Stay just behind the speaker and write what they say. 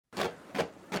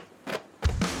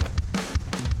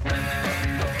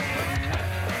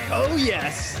Oh,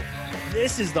 yes.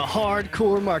 This is the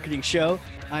Hardcore Marketing Show.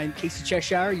 I'm Casey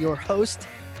Cheshire, your host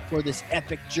for this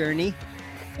epic journey.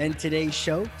 And today's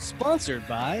show, sponsored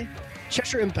by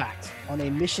Cheshire Impact, on a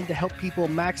mission to help people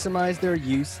maximize their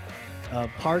use of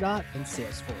Pardot and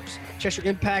Salesforce.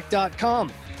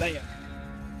 CheshireImpact.com. Bam.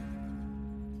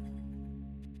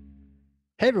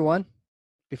 Hey, everyone.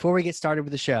 Before we get started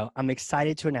with the show, I'm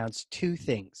excited to announce two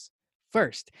things.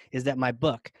 First is that my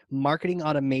book, Marketing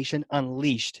Automation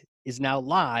Unleashed, is now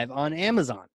live on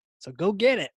Amazon. So go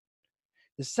get it.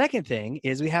 The second thing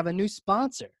is we have a new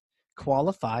sponsor,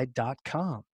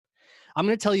 Qualified.com. I'm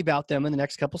going to tell you about them in the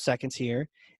next couple seconds here,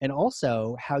 and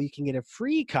also how you can get a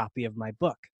free copy of my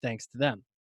book thanks to them.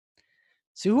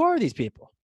 So who are these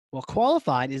people? Well,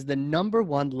 Qualified is the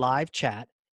 #1 live chat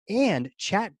and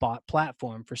chatbot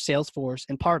platform for Salesforce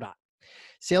and Pardot.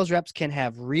 Sales reps can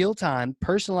have real-time,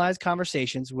 personalized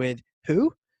conversations with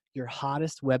who? Your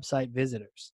hottest website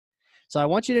visitors. So I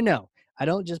want you to know, I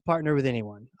don't just partner with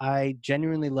anyone. I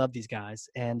genuinely love these guys.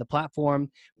 And the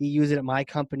platform, we use it at my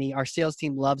company. Our sales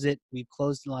team loves it. We've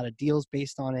closed a lot of deals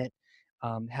based on it,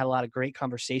 had a lot of great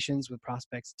conversations with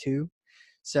prospects too.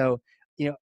 So,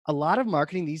 a lot of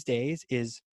marketing these days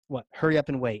is what? Hurry up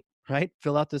and wait, right?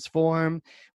 Fill out this form.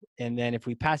 And then if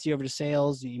we pass you over to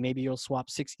sales, maybe you'll swap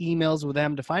 6 emails with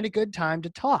them to find a good time to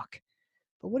talk.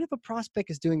 But what if a prospect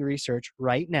is doing research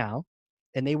right now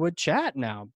and they would chat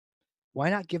now? Why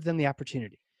not give them the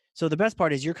opportunity? So the best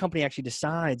part is your company actually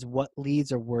decides what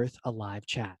leads are worth a live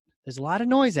chat. There's a lot of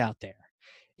noise out there.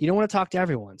 You don't want to talk to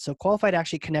everyone. So Qualified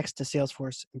actually connects to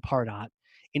Salesforce and Pardot,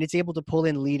 and it's able to pull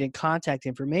in lead and contact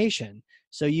information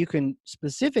so you can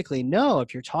specifically know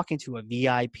if you're talking to a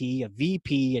VIP, a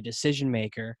VP, a decision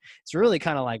maker. It's really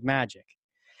kind of like magic.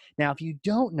 Now, if you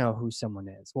don't know who someone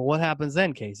is, well, what happens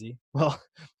then, Casey? Well,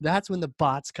 that's when the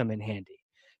bots come in handy.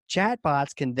 Chat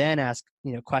bots can then ask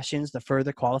questions to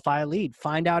further qualify a lead,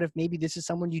 find out if maybe this is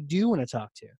someone you do want to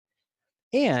talk to.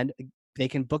 And they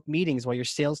can book meetings while your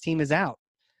sales team is out.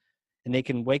 And they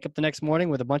can wake up the next morning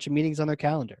with a bunch of meetings on their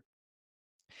calendar.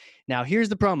 Now, here's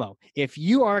the promo. If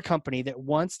you are a company that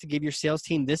wants to give your sales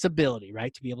team this ability,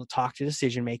 right, to be able to talk to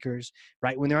decision makers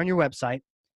right when they're on your website,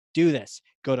 do this.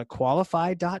 Go to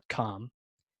qualified.com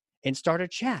and start a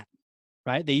chat,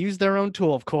 right? They use their own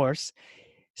tool, of course.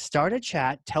 Start a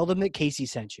chat. Tell them that Casey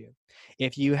sent you.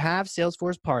 If you have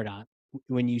Salesforce Pardot,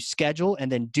 when you schedule and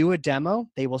then do a demo,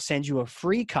 they will send you a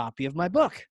free copy of my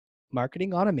book,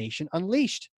 Marketing Automation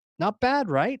Unleashed. Not bad,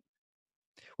 right?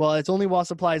 Well, it's only while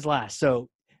supplies last. So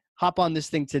hop on this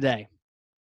thing today.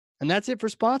 And that's it for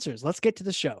sponsors. Let's get to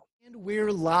the show. And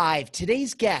we're live.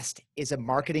 Today's guest is a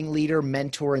marketing leader,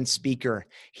 mentor, and speaker.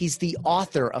 He's the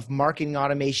author of Marketing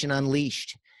Automation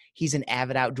Unleashed. He's an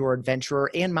avid outdoor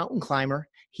adventurer and mountain climber.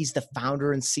 He's the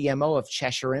founder and CMO of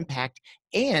Cheshire Impact,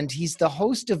 and he's the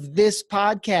host of this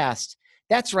podcast.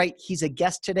 That's right. He's a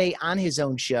guest today on his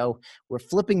own show. We're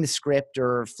flipping the script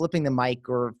or flipping the mic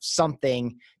or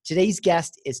something. Today's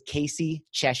guest is Casey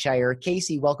Cheshire.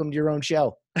 Casey, welcome to your own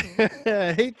show.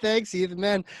 Hey, thanks, Ethan.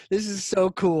 Man, this is so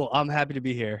cool. I'm happy to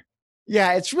be here.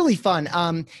 Yeah, it's really fun.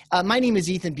 My name is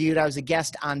Ethan Butte. I was a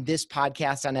guest on this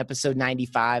podcast on episode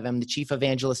 95. I'm the chief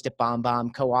evangelist at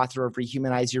BombBomb, co-author of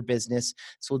Rehumanize Your Business.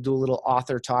 So we'll do a little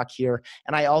author talk here.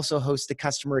 And I also host the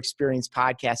Customer Experience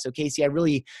podcast. So Casey, I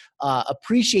really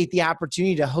appreciate the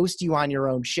opportunity to host you on your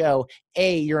own show.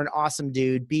 A, you're an awesome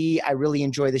dude. B, I really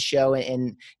enjoy the show,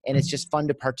 and it's just fun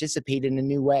to participate in a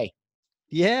new way.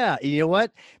 Yeah, you know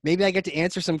what? Maybe I get to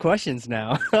answer some questions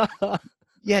now.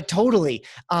 Yeah, totally.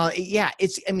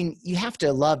 You have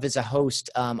to love as a host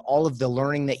all of the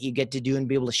learning that you get to do and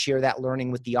be able to share that learning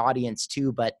with the audience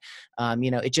too. But,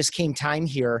 it just came time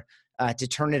here to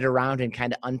turn it around and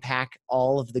kind of unpack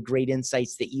all of the great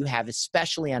insights that you have,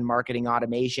 especially on marketing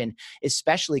automation,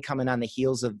 especially coming on the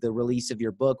heels of the release of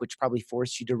your book, which probably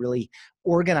forced you to really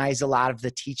organize a lot of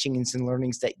the teachings and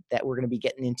learnings that we're going to be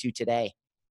getting into today.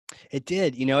 It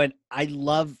did, and I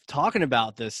love talking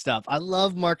about this stuff. I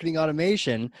love marketing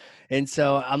automation. And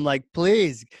so I'm like,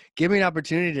 please give me an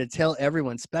opportunity to tell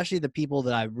everyone, especially the people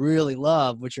that I really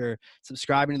love, which are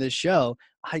subscribing to this show.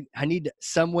 I need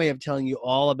some way of telling you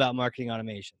all about marketing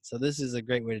automation. So this is a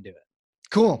great way to do it.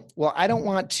 Cool. Well, I don't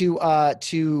want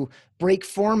to break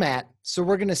format. So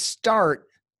we're going to start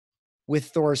with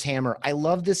Thor's hammer. I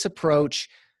love this approach.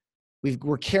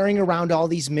 We're carrying around all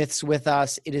these myths with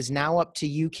us. It is now up to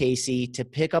you, Casey, to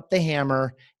pick up the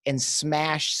hammer and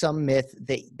smash some myth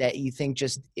that you think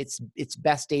just its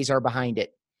best days are behind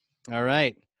it. All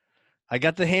right. I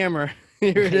got the hammer.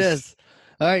 Here it is.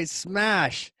 All right,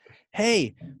 smash.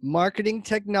 Hey, marketing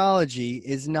technology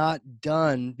is not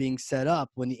done being set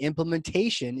up when the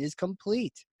implementation is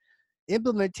complete.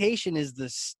 implementation is the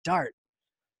start.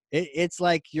 It's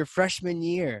like your freshman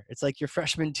year. It's like your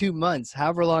freshman 2 months,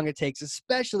 however long it takes,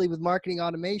 especially with marketing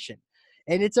automation.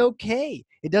 And it's okay.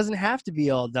 It doesn't have to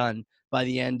be all done by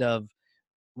the end of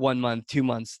 1 month, 2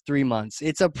 months, 3 months.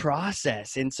 It's a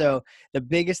process. And so the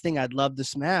biggest thing I'd love to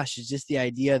smash is just the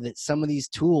idea that some of these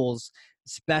tools,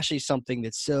 especially something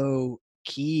that's so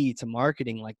key to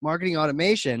marketing, like marketing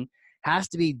automation, has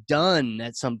to be done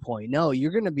at some point. No,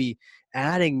 you're going to be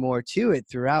adding more to it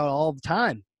throughout all the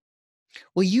time.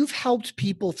 Well, you've helped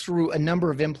people through a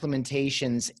number of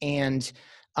implementations, and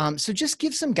so just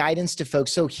give some guidance to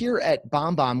folks. So here at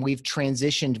BombBomb, we've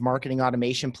transitioned marketing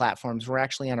automation platforms. We're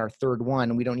actually on our third one,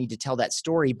 and we don't need to tell that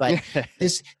story. But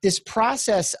this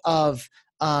process of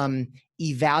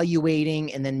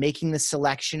evaluating and then making the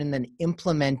selection and then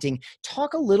implementing.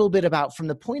 Talk a little bit about, from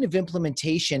the point of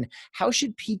implementation, how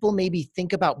should people maybe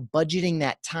think about budgeting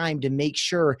that time to make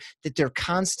sure that they're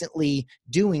constantly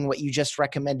doing what you just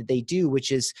recommended they do,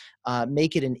 which is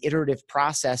make it an iterative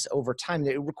process over time.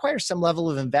 It requires some level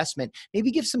of investment.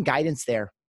 Maybe give some guidance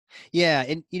there. Yeah,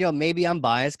 and maybe I'm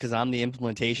biased because I'm the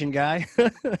implementation guy,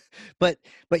 but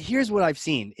here's what I've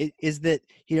seen is that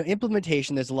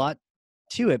implementation, there's a lot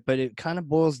to it, but it kind of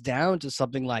boils down to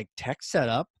something like tech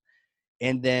setup,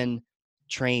 and then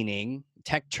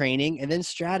tech training, and then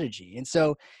strategy. And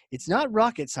so it's not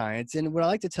rocket science. And what I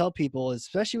like to tell people,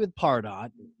 especially with Pardot,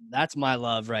 that's my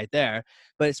love right there.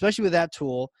 But especially with that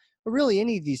tool, or really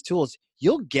any of these tools,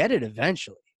 you'll get it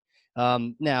eventually.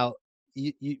 Now,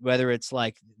 whether it's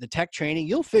like the tech training,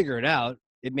 you'll figure it out.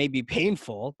 It may be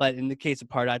painful, but in the case of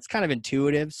Pardot, it's kind of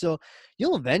intuitive. So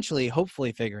you'll eventually,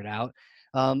 hopefully, figure it out.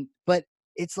 But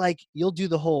it's like you'll do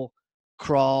the whole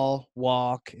crawl,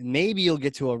 walk, and maybe you'll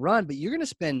get to a run, but you're going to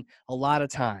spend a lot of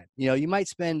time. You might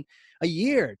spend a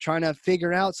year trying to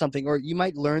figure out something, or you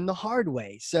might learn the hard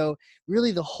way. So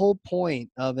really the whole point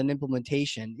of an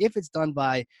implementation, if it's done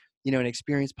by, an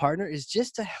experienced partner, is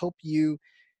just to help you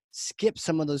skip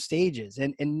some of those stages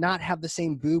and not have the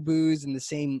same boo-boos and the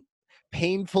same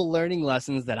painful learning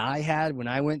lessons that I had when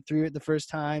I went through it the first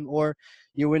time, or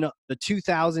when the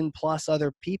 2,000 plus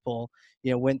other people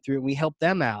went through it. We helped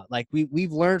them out. Like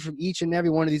we've learned from each and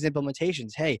every one of these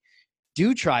implementations. Hey,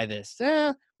 do try this.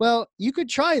 Well, you could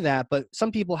try that, but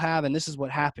some people have, and this is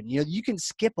what happened. You can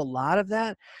skip a lot of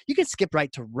that. You can skip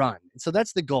right to run. And so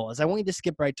that's the goal, is I want you to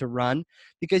skip right to run,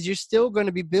 because you're still going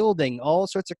to be building all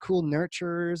sorts of cool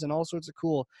nurturers and all sorts of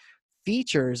cool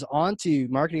features onto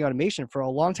marketing automation for a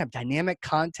long time. Dynamic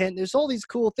content. There's all these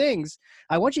cool things.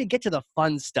 I want you to get to the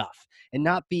fun stuff and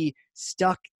not be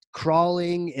stuck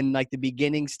crawling in like the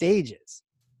beginning stages.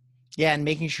 Yeah, and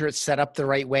making sure it's set up the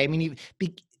right way. I mean,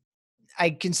 I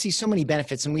can see so many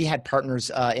benefits, and we had partners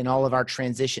in all of our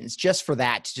transitions just for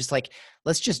that. Just like,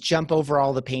 let's just jump over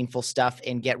all the painful stuff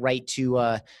and get right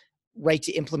to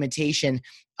implementation.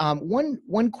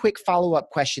 One quick follow-up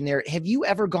question there. Have you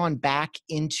ever gone back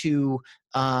into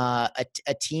a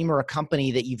team or a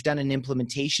company that you've done an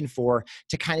implementation for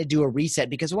to kind of do a reset?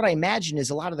 Because what I imagine is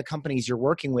a lot of the companies you're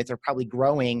working with are probably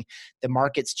growing. The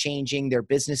market's changing, their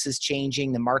business is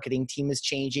changing, the marketing team is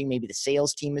changing, maybe the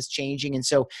sales team is changing. And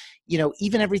so,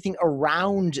 even everything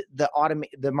around the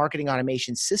marketing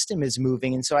automation system is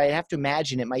moving. And so I have to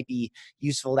imagine it might be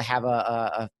useful to have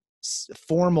a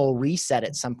formal reset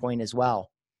at some point as well.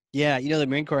 Yeah, the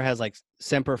Marine Corps has like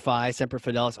Semper Fi, Semper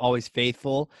Fidelis, always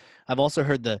faithful. I've also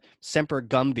heard the Semper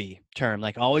Gumby term,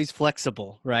 like always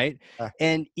flexible, right?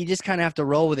 And you just kind of have to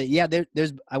roll with it. Yeah,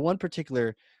 there's one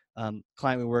particular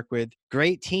client we work with,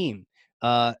 great team,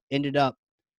 ended up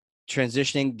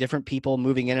transitioning, different people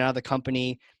moving in and out of the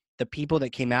company. The people that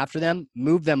came after them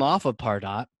moved them off of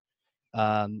Pardot,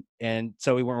 and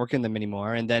so we weren't working with them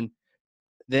anymore. And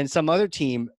then some other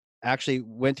team actually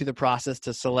went through the process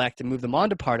to select and move them on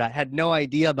to Pardot. Had no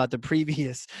idea about the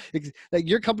previous, like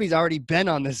your company's already been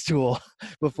on this tool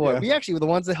before. Yeah. We actually were the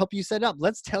ones that helped you set up.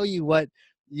 Let's tell you what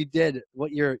you did,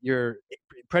 what your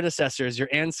predecessors, your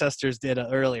ancestors did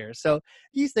earlier. So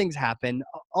these things happen.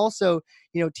 Also,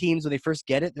 teams, when they first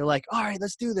get it, they're like, all right,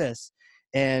 let's do this.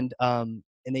 And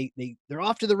they're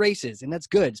off to the races, and that's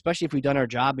good, especially if we've done our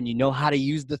job and you know how to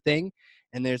use the thing.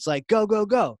 And then it's like, go, go,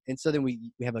 go. And so then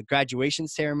we have a graduation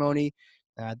ceremony.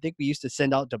 I think we used to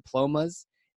send out diplomas.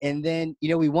 And then,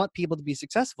 we want people to be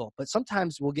successful. But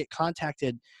sometimes we'll get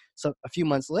contacted a few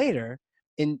months later.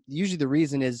 And usually the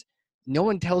reason is no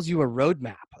one tells you a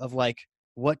roadmap of like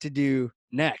what to do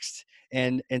next.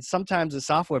 And sometimes the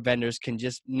software vendors can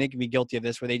just make me guilty of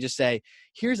this, where they just say,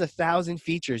 here's 1,000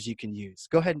 features you can use.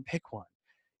 Go ahead and pick one.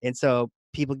 And so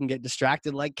people can get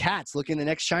distracted like cats looking at the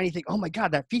next shiny thing. Oh my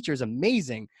God, that feature is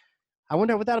amazing. I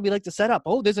wonder what that'll be like to set up.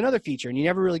 Oh, there's another feature, and you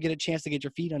never really get a chance to get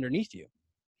your feet underneath you.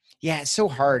 Yeah, it's so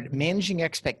hard. Managing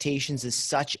expectations is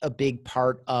such a big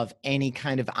part of any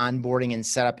kind of onboarding and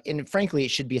setup. And frankly, it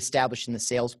should be established in the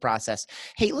sales process.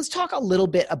 Hey, let's talk a little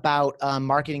bit about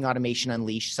Marketing Automation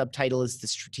Unleashed. Subtitle is The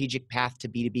Strategic Path to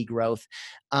B2B Growth.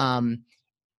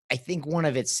 I think one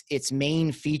of its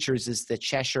main features is the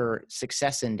Cheshire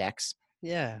Success Index.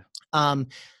 Yeah. Um,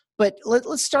 but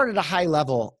let's start at a high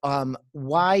level.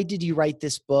 Why did you write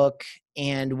this book,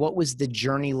 and what was the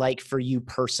journey like for you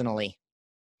personally?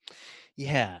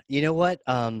 Yeah. You know what?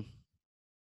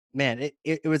 Man,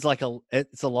 it was like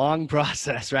it's a long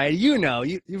process, right?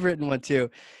 You've written one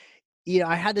too.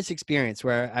 I had this experience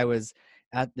where I was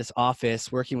at this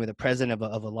office working with a president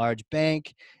of a large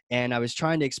bank, and I was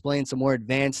trying to explain some more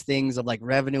advanced things of like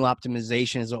revenue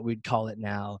optimization is what we'd call it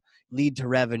now, lead to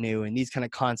revenue and these kind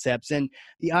of concepts. And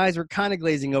the eyes were kind of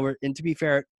glazing over. And to be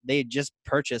fair, they had just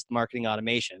purchased marketing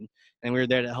automation, and we were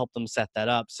there to help them set that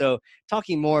up. So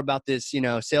talking more about this,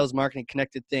 sales marketing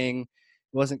connected thing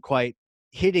wasn't quite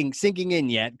sinking in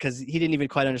yet because he didn't even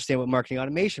quite understand what marketing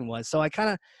automation was. So I kind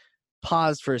of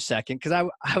paused for a second because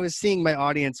I was seeing my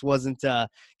audience wasn't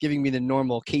giving me the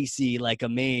normal Casey like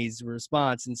amaze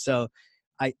response. And so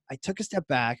I took a step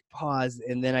back, paused,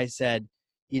 and then I said,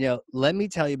 let me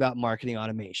tell you about marketing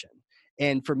automation.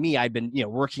 And for me, I've been,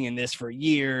 working in this for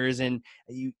years, and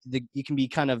you can be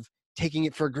kind of taking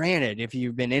it for granted if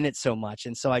you've been in it so much.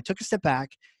 And so I took a step back.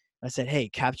 I said, hey,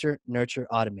 capture, nurture,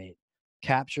 automate.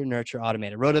 Capture, nurture,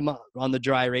 automate. I wrote them on the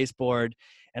dry erase board,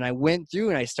 and I went through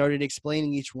and I started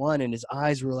explaining each one, and his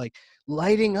eyes were like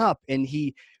lighting up, and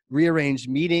he rearranged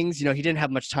meetings. He didn't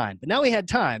have much time, but now he had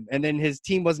time, and then his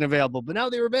team wasn't available, but now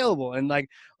they were available. And like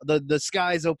the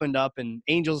skies opened up and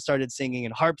angels started singing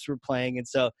and harps were playing. And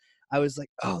so I was like,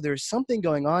 oh, there's something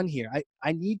going on here.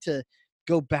 I need to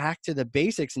go back to the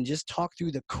basics and just talk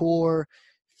through the core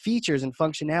features and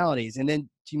functionalities. And then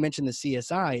you mentioned the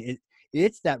CSI.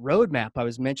 It's that roadmap I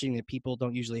was mentioning that people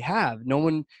don't usually have. No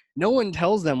one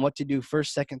tells them what to do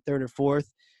first, second, third, or fourth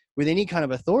with any kind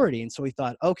of authority. And so we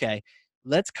thought, okay,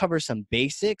 let's cover some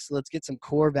basics. Let's get some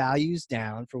core values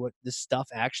down for what this stuff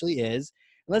actually is.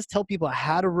 And let's tell people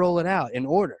how to roll it out in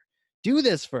order. Do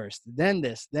this first, then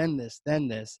this, then this, then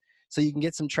this, so you can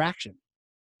get some traction.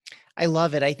 I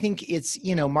love it. I think it's,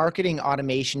 marketing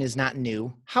automation is not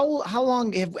new. How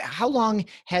long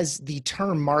has the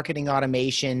term marketing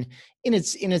automation in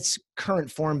its current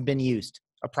form been used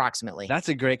approximately? That's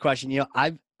a great question.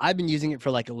 I've been using it for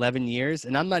like 11 years,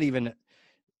 and I'm not even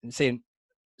saying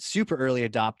super early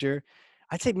adopter.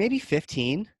 I'd say maybe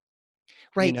 15.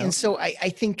 Right. And so I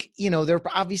think, there have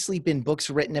obviously been books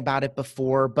written about it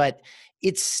before, but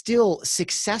it's still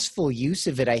successful use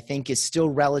of it, I think, is still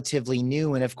relatively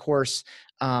new. And of course,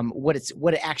 what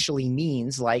it actually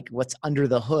means, like what's under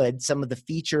the hood, some of the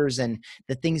features and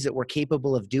the things that we're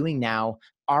capable of doing now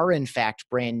are in fact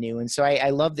brand new. And so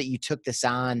I love that you took this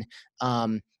on.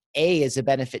 A, as a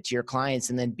benefit to your clients,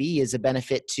 and then B, as a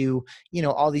benefit to,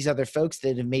 all these other folks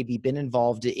that have maybe been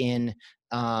involved in,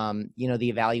 the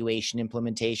evaluation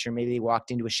implementation, or maybe they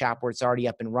walked into a shop where it's already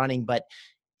up and running. But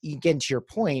again, to your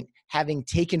point, having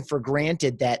taken for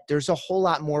granted that there's a whole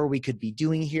lot more we could be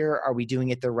doing here. Are we doing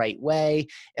it the right way?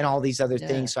 And all these other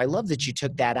things. So I love that you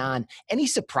took that on. Any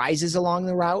surprises along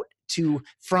the route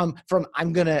from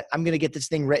I'm gonna get this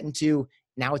thing written to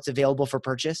now it's available for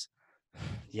purchase?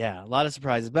 Yeah, a lot of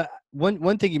surprises. But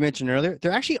one thing you mentioned earlier,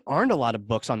 there actually aren't a lot of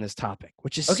books on this topic,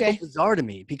 which is so bizarre to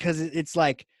me because it's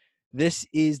like this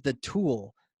is the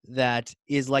tool that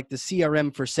is like the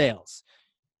CRM for sales.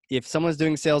 If someone's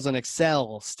doing sales on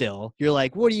Excel still, you're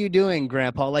like, what are you doing,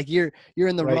 Grandpa? Like you're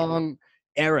in the wrong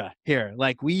era here.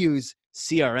 Like we use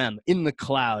CRM in the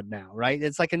cloud now, right?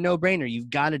 It's like a no-brainer. You've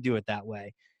got to do it that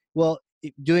way. Well,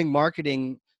 doing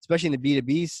marketing, especially in the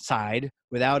B2B side,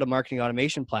 without a marketing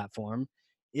automation platform,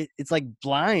 it's like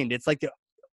blind. It's like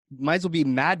might as well be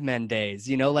Mad Men days,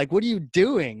 like, what are you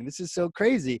doing? This is so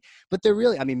crazy. But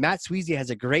Matt Sweezy has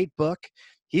a great book.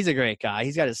 He's a great guy.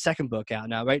 He's got his second book out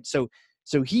now, right? So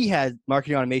he had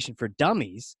marketing automation for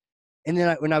dummies. And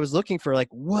then when I was looking for like,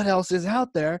 what else is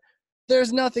out there?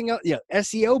 There's nothing else.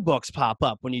 SEO books pop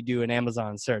up when you do an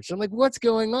Amazon search. I'm like, what's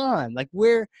going on? Like,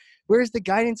 where's the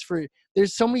guidance for,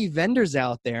 there's so many vendors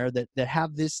out there that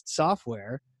have this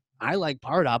software. I like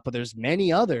Pardot, but there's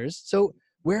many others. So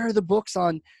where are the books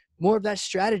on more of that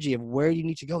strategy of where you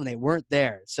need to go? And they weren't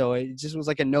there. So it just was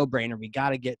like a no-brainer. We got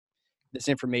to get this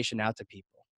information out to people.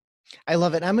 I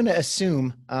love it. I'm going to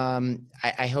assume,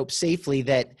 I hope safely,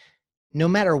 that no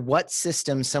matter what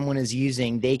system someone is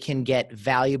using, they can get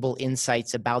valuable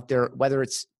insights about whether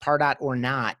it's Pardot or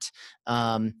not,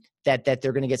 that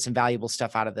they're going to get some valuable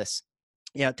stuff out of this.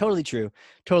 Yeah, totally true.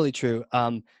 Totally true.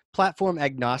 Platform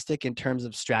agnostic in terms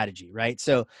of strategy, right?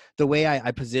 So the way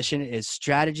I position it is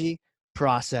strategy,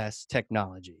 process,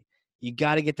 technology. You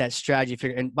got to get that strategy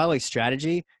figured. And by the way,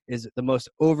 strategy is the most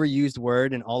overused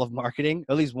word in all of marketing,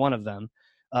 at least one of them.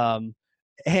 Um,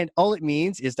 and all it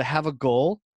means is to have a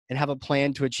goal and have a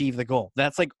plan to achieve the goal.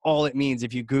 That's like all it means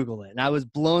if you Google it. And I was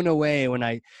blown away when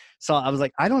I was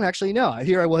like, I don't actually know.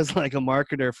 Here I was like a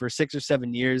marketer for 6 or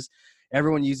 7 years.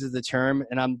 Everyone uses the term,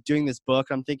 and I'm doing this book.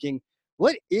 I'm thinking,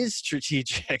 what is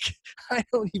strategic? I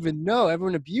don't even know.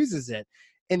 Everyone abuses it.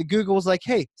 And Google's like,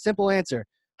 hey, simple answer: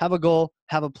 have a goal,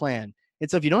 have a plan. And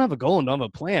so if you don't have a goal and don't have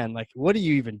a plan, like, what are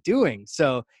you even doing?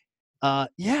 So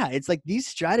yeah, it's like these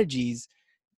strategies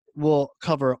will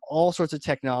cover all sorts of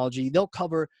technology. They'll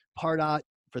cover Pardot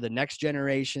for the next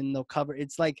generation. They'll cover,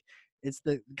 it's like, it's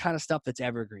the kind of stuff that's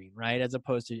evergreen, right? As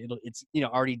opposed to it's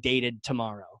already dated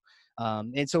tomorrow.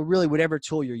 And so really whatever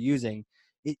tool you're using,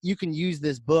 you can use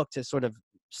this book to sort of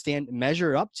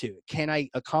measure up to, can I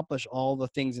accomplish all the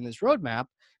things in this roadmap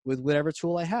with whatever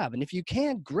tool I have? And if you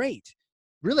can, great.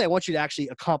 Really, I want you to actually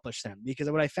accomplish them, because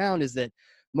what I found is that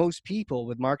most people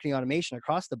with marketing automation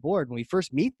across the board, when we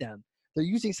first meet them, they're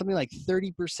using something like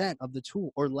 30% of the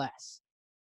tool or less.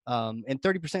 And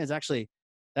 30% is actually,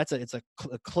 it's a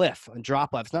cliff, a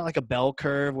drop off. It's not like a bell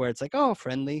curve where it's like, oh,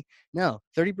 friendly. No,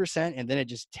 30%, and then it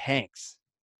just tanks.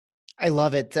 I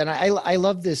love it. And I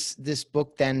love this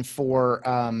book then for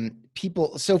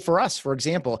people. So for us, for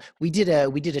example, we did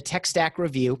a tech stack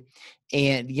review,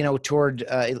 and toward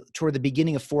the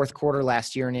beginning of fourth quarter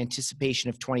last year in anticipation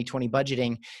of 2020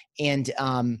 budgeting. And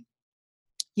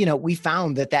we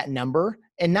found that number,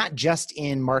 and not just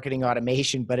in marketing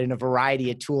automation, but in a variety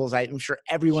of tools. I'm sure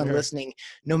everyone listening,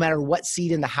 no matter what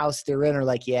seat in the house they're in, are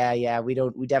like, yeah, we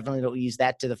definitely don't use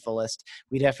that to the fullest.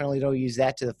 We definitely don't use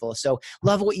that to the fullest. So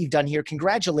love what you've done here.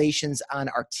 Congratulations on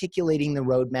articulating the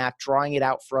roadmap, drawing it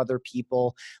out for other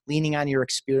people, leaning on your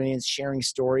experience, sharing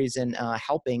stories, and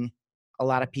helping a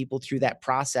lot of people through that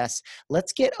process.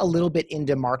 Let's get a little bit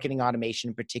into marketing automation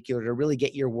in particular to really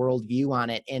get your worldview on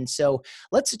it. And so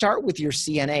let's start with your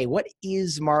CNA. What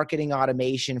is marketing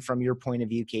automation from your point of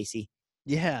view, Casey?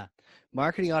 Yeah.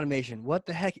 Marketing automation. What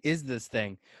the heck is this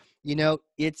thing?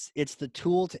 It's the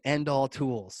tool to end all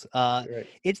tools. Right.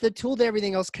 It's the tool that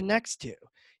everything else connects to.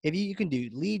 If you can do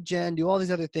lead gen, do all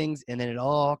these other things, and then it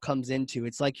all comes into,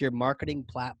 it's like your marketing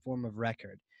platform of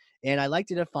record. And I like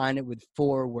to define it with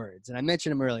 4 words. And I mentioned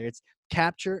them earlier. It's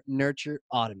capture, nurture,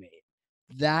 automate.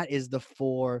 That is the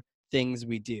 4 things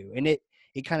we do. And it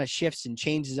kind of shifts and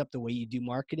changes up the way you do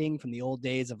marketing from the old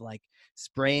days of like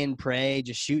spray and pray,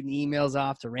 just shooting emails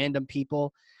off to random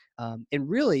people. And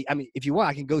really, I mean, if you want,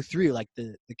 I can go through like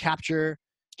the capture.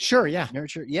 Sure. Yeah.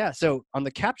 Nurture. Yeah. So on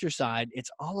the capture side, it's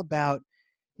all about,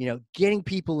 getting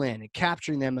people in and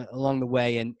capturing them along the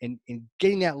way, and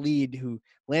getting that lead who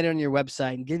landed on your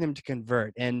website and getting them to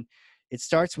convert. And it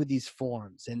starts with these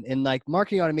forms, and like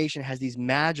marketing automation has these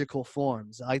magical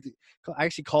forms. I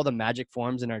actually call them magic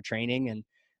forms in our training. And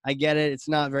I get it. It's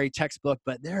not very textbook,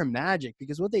 but they're magic,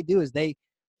 because what they do is they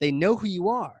know who you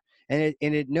are, and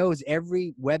it knows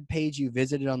every web page you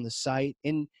visited on the site.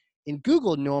 In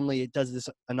Google, normally it does this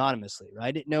anonymously,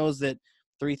 right? It knows that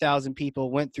 3,000 people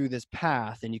went through this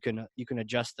path, and you can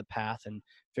adjust the path and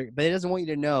figure, but it doesn't want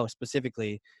you to know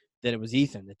specifically that it was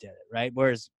Ethan that did it, right?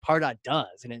 Whereas Pardot does,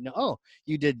 and it know, oh,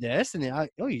 you did this, and then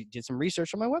you did some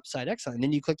research on my website, excellent, and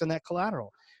then you clicked on that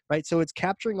collateral, right? So it's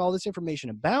capturing all this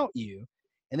information about you,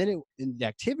 and then in the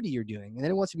activity you're doing, and then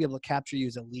it wants to be able to capture you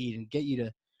as a lead and get you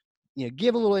to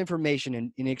give a little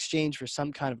information in exchange for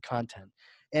some kind of content.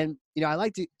 And I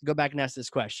like to go back and ask this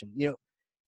question.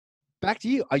 Back to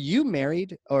you. Are you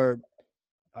married, or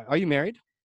are you married?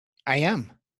 I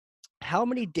am. How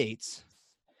many dates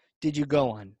did you go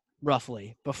on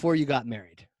roughly before you got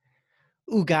married?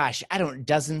 Ooh, gosh, I don't,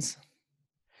 dozens.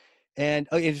 And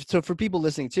so for people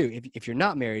listening too, if you're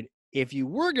not married, if you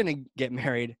were going to get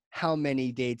married, how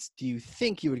many dates do you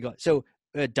think you would go? So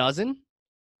a dozen?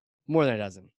 More than a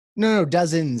dozen? No,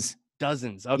 dozens.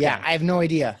 Dozens. Okay. Yeah, I have no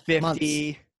idea. 50.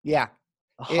 Months. Yeah.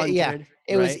 100. Yeah.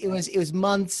 It right? was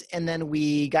months, and then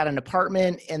we got an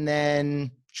apartment, and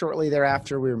then shortly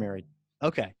thereafter we were married.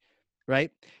 Okay.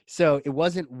 Right. So it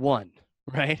wasn't one,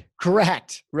 right?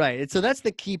 Correct. Right. And so that's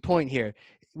the key point here.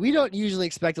 We don't usually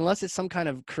expect, unless it's some kind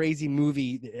of crazy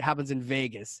movie that happens in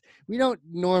Vegas, we don't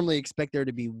normally expect there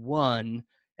to be one,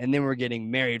 and then we're getting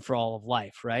married for all of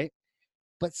life, right?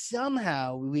 But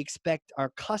somehow we expect our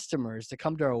customers to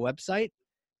come to our website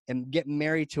and get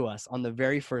married to us on the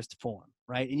very first form,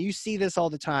 right? And you see this all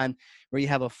the time, where you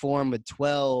have a form with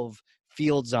 12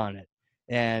 fields on it.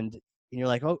 and you're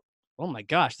like, oh my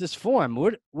gosh, this form,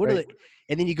 what are Right. they?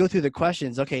 And then you go through the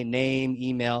questions. Okay, name,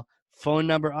 email, phone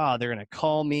number. Oh, they're gonna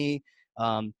call me.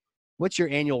 What's your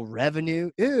annual revenue?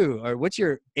 Ooh, or what's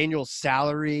your annual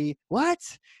salary? What?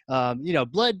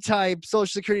 Blood type,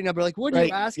 social security number. Like, what are you Right.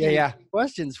 Yeah. asking me Yeah.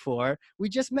 questions for? We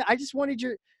just met. I just wanted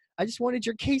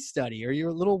your case study or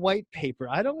your little white paper.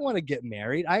 I don't want to get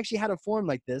married. I actually had a form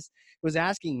like this. It was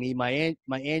asking me my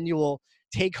annual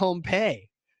take home pay.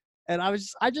 And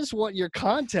I just want your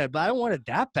content, but I don't want it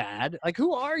that bad. Like,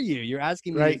 who are you? You're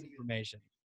asking me this Right. information.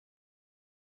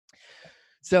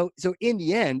 So in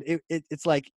the end, it's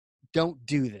like, don't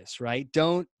do this, right?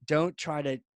 Don't try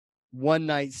to one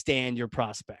night stand your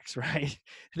prospects, right?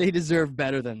 They deserve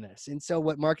better than this. And so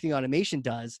what marketing automation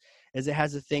does is it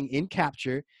has a thing in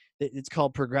Capture that it's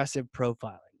called progressive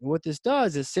profiling. And what this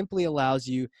does is simply allows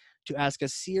you to ask a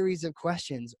series of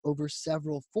questions over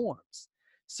several forms.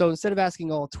 So instead of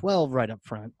asking all 12 right up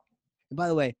front, and by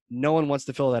the way, no one wants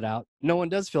to fill that out. No one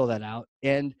does fill that out.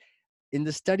 And in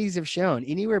the studies have shown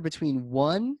anywhere between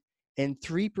 1 and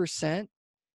 3%,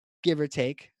 give or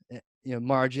take,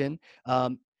 margin,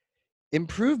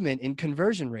 improvement in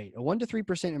conversion rate, a 1 to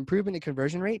 3% improvement in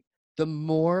conversion rate, the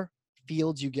more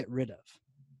fields you get rid of,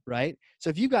 right? So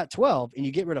if you got 12 and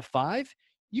you get rid of 5,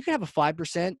 you can have a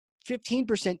 5%,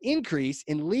 15% increase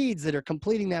in leads that are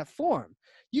completing that form.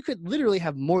 You could literally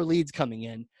have more leads coming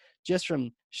in just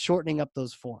from shortening up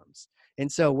those forms.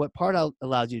 And so what Part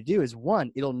allows you to do is,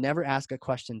 one, it'll never ask a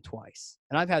question twice.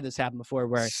 And I've had this happen before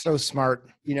where, So smart.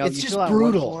 It's you fill just out one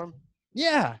brutal. form.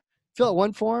 Yeah. Fill out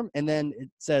one form and then it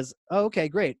says, oh, okay,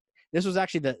 great. This was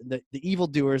actually the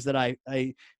evildoers that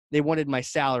they wanted my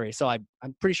salary. So I'm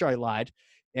pretty sure I lied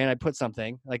and I put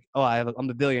something like, oh, I'm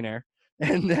a billionaire.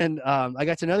 And then I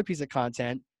got to another piece of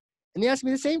content and they asked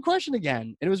me the same question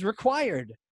again and it was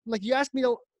required. I'm like, you asked me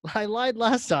I lied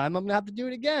last time. I'm gonna have to do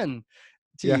it again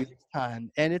to Yeah. you this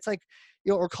time. And it's like,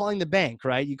 or calling the bank,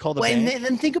 right? You call the Well, and bank.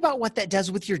 then think about what that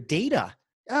does with your data.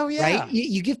 Oh Right? yeah.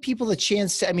 You give people the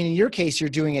chance to, I mean, in your case, you're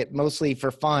doing it mostly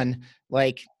for fun.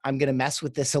 Like, I'm going to mess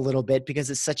with this a little bit because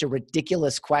it's such a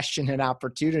ridiculous question and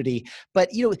opportunity.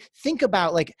 But, think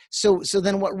about like, so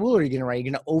then what rule are you going to write?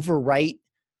 You're going to overwrite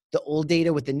the old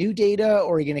data with the new data,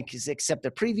 or are you going to accept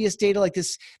the previous data like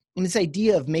this? And this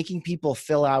idea of making people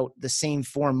fill out the same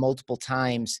form multiple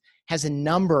times has a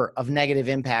number of negative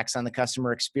impacts on the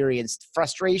customer experience.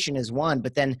 Frustration is one,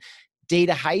 but then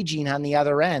data hygiene on the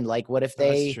other end. Like, what if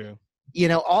That's they, true.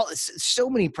 all so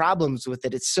many problems with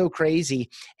it. It's so crazy.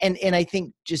 And I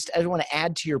think I want to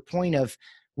add to your point of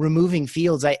removing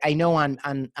fields. I know on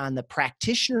the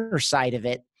practitioner side of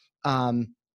it,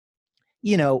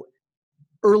 you know,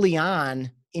 early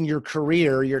on in your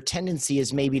career, your tendency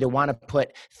is maybe to want to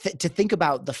to think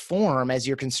about the form as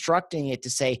you're constructing it to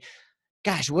say,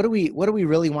 gosh, what do we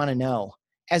really want to know?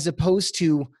 As opposed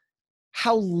to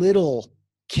how little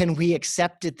can we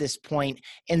accept at this point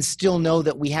and still know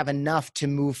that we have enough to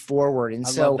move forward? And I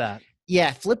love so, that.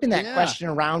 yeah, flipping that Yeah. question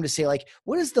around to say, like,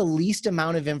 what is the least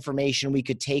amount of information we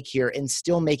could take here and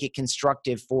still make it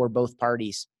constructive for both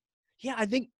parties? Yeah, I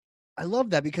think I love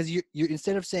that because you're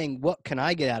instead of saying what can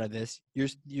I get out of this,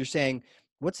 you're saying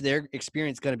what's their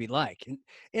experience going to be like.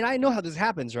 And I know how this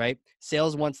happens, right?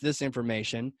 Sales wants this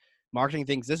information, marketing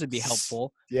thinks this would be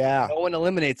helpful. Yeah. No one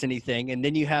eliminates anything, and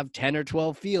then you have 10 or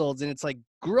 12 fields and it's like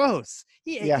gross.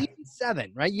 Yeah, Yeah. even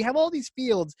 7, right? You have all these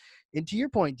fields, and to your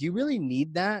point, do you really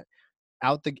need that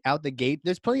out the gate?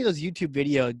 There's plenty of those YouTube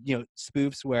video,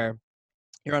 spoofs where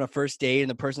you're on a first date and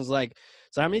the person's like,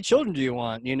 so how many children do you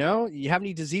want? You have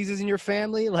any diseases in your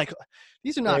family? Like,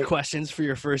 these are not Right. questions for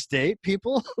your first date,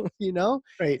 people.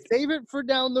 Right. Save it for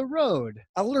down the road.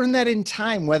 I'll learn that in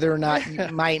time, whether or not Yeah,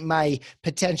 my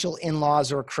potential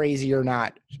in-laws are crazy or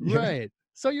not. right.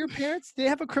 So your parents, they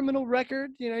have a criminal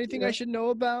record? Anything I Yeah. should know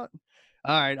about?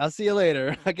 All right, I'll see you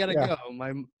later. I gotta Yeah. go.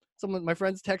 My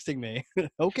friend's texting me. When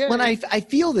Okay. I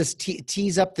feel this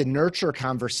tease up the nurture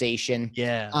conversation,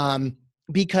 Yeah,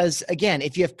 because again,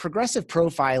 if you have progressive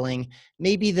profiling,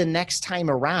 maybe the next time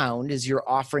around, as you're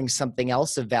offering something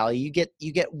else of value,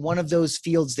 you get one of those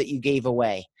fields that you gave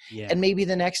away, yeah. and maybe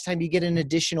the next time you get an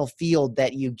additional field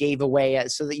that you gave away,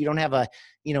 so that you don't have a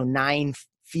 9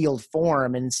 field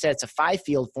form and instead it's a 5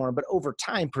 field form. But over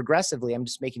time, progressively, I'm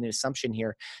just making an assumption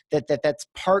here that's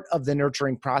part of the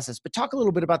nurturing process. But talk a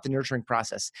little bit about the nurturing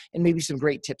process and maybe some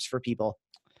great tips for people.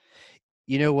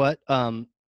 You know what?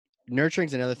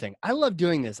 Nurturing's another thing. I love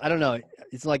doing this. I don't know.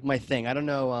 It's like my thing. I don't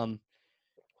know.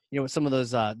 Some of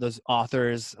those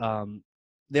authors,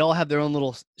 they all have their own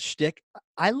little shtick.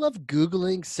 I love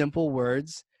Googling simple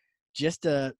words just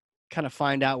to kind of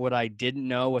find out what I didn't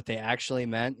know, what they actually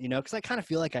meant, because I kind of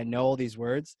feel like I know all these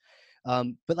words.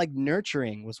 But like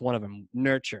nurturing was one of them.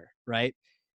 Nurture, right?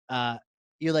 uh,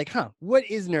 you're like, what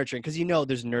is nurturing? Because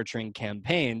there's nurturing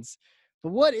campaigns,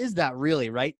 but what is that really,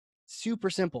 right? Super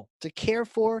simple: to care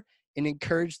for and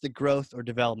encourage the growth or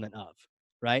development of,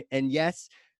 right? And yes,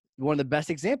 one of the best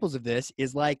examples of this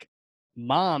is like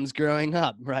moms growing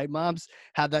up, right? Moms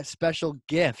have that special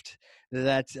gift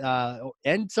that,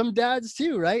 and some dads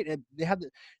too, right? And they have the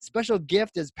special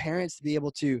gift as parents to be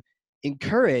able to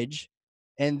encourage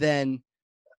and then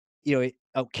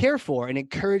care for and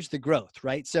encourage the growth,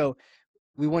 right? So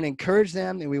we want to encourage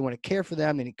them and we want to care for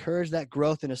them and encourage that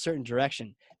growth in a certain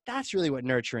direction. That's really what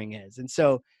nurturing is. And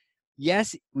so,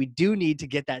 yes, we do need to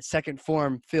get that second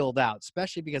form filled out,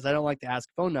 especially because I don't like to ask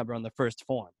phone number on the first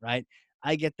form, right?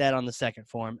 I get that on the second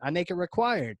form. I make it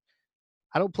required.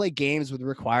 I don't play games with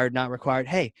required, not required.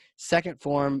 Hey, second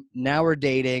form, now we're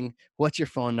dating. What's your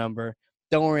phone number?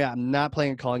 Don't worry, I'm not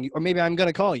planning on calling you, or maybe I'm going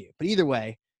to call you. But either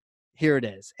way, here it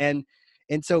is. And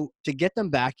so to get them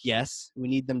back, yes, we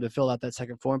need them to fill out that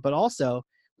second form, but also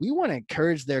we want to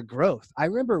encourage their growth. I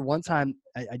remember one time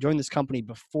I joined this company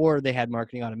before they had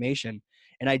marketing automation,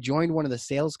 and I joined one of the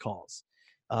sales calls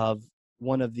of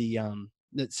one of the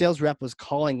sales rep was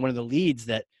calling one of the leads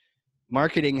that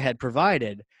marketing had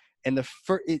provided. And the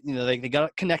first, they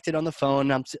got connected on the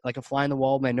phone. I'm like a fly on the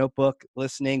wall, my notebook,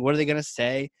 listening. What are they going to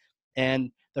say?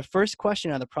 And the first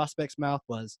question out of the prospect's mouth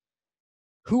was,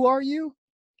 "Who are you?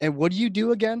 And what do you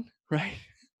do again?" Right?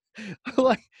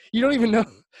 Like, you don't even know.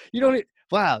 You don't.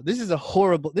 Wow, this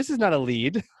is not a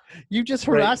lead. You just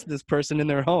Right. harassed this person in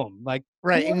their home. Like,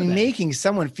 Right. who I are mean, they? making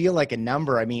someone feel like a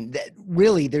number. I mean,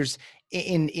 really, there's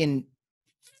in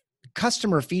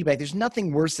customer feedback, there's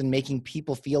nothing worse than making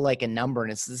people feel like a number.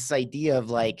 And it's this idea of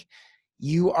like,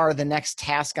 you are the next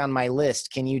task on my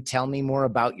list. Can you tell me more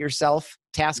about yourself?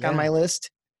 Task on Yeah. my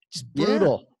list. Just Yeah.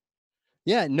 brutal.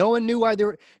 Yeah. No one knew why they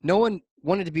were. No one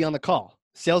wanted to be on the call.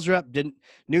 Sales rep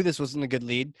knew this wasn't a good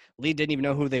lead. Lead didn't even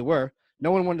know who they were.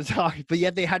 No one wanted to talk, but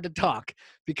yet they had to talk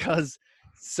because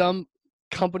some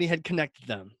company had connected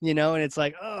them. And it's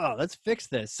like, oh, let's fix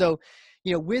this. So,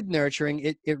 with nurturing,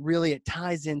 it really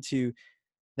ties into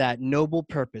that noble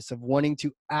purpose of wanting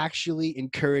to actually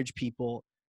encourage people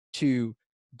to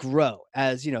grow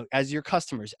as your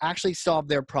customers, actually solve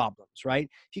their problems, right?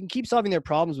 If you can keep solving their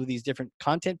problems with these different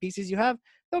content pieces you have,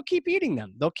 they'll keep eating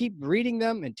them. They'll keep reading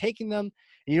them and taking them.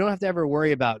 And you don't have to ever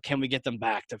worry about, can we get them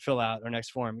back to fill out our next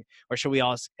form? Or should we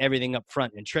ask everything up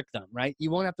front and trick them, right?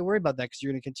 You won't have to worry about that because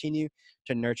you're going to continue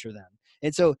to nurture them.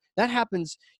 And so that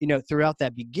happens, throughout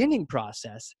that beginning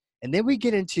process. And then we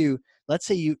get into, let's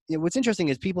say what's interesting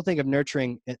is people think of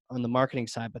nurturing on the marketing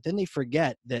side, but then they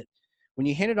forget that when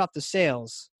you hand it off to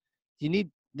sales,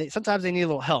 sometimes they need a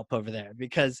little help over there,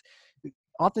 because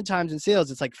oftentimes in sales,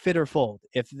 it's like fit or fold.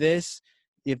 If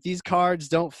these cards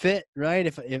don't fit, right?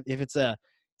 If it's a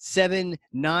 7-9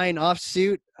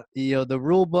 offsuit, the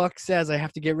rule book says I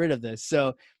have to get rid of this.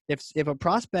 So if a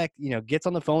prospect, gets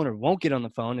on the phone or won't get on the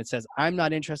phone, it says, "I'm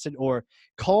not interested," or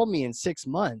 "Call me in 6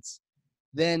 months,"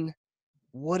 then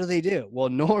what do? Well,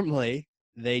 normally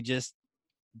they just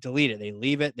delete it. They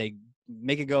leave it. They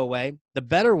make it go away. The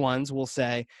better ones will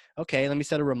say, "Okay, let me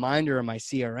set a reminder in my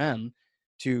CRM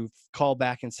to call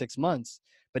back in 6 months."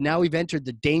 But now we've entered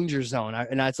the danger zone.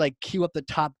 And it's like cue up the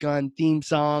Top Gun theme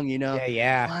song, Yeah.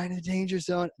 Yeah. flying a danger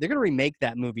zone. They're going to remake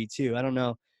that movie too. I don't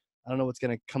know what's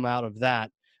going to come out of that.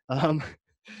 Um,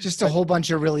 Just a but whole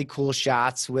bunch of really cool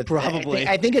shots with, probably.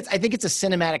 I think it's a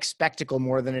cinematic spectacle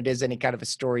more than it is any kind of a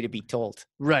story to be told.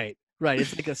 Right.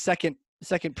 It's like a second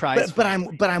prize But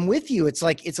fight. I'm with you. It's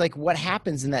like what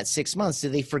happens in that 6 months? Do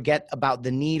they forget about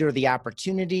the need or the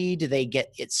opportunity? Do they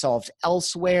get it solved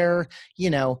elsewhere?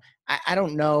 I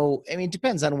don't know. I mean, it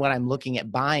depends on what I'm looking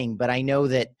at buying, but I know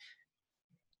that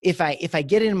if I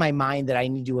get in my mind that I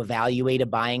need to evaluate a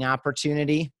buying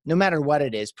opportunity, no matter what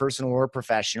it is, personal or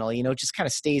professional, it just kind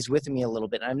of stays with me a little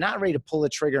bit. And I'm not ready to pull the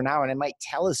trigger now. And I might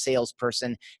tell a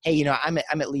salesperson, "Hey, I'm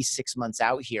at least 6 months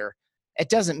out here." It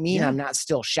doesn't mean Yeah. I'm not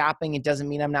still shopping. It doesn't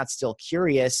mean I'm not still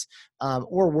curious.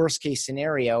 Or worst case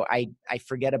scenario, I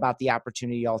forget about the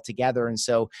opportunity altogether. And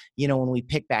so, when we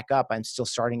pick back up, I'm still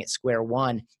starting at square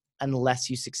one unless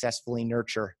you successfully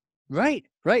nurture. Right.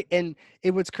 And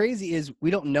what's crazy is we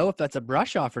don't know if that's a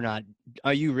brush off or not.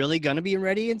 Are you really going to be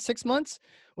ready in 6 months,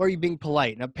 or are you being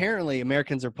polite? And apparently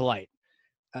Americans are polite.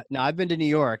 Now I've been to New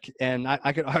York, and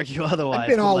I could argue I've otherwise.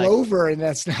 been But all like, over, and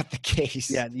that's not the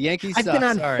case. yeah, the Yankees I've been suck.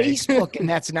 on Sorry. Facebook, and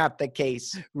that's not the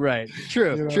case. Right.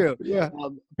 True. True. Yeah.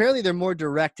 Apparently, they're more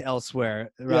direct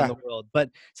elsewhere around Yeah. the world. But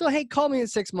so, hey, call me in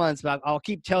 6 months. But I'll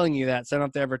keep telling you that, so I don't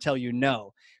have to ever tell you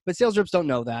no. But sales reps don't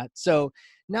know that. So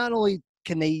not only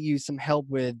can they use some help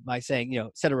by saying,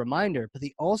 set a reminder, but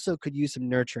they also could use some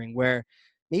nurturing where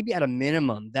maybe at a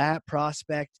minimum that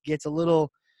prospect gets a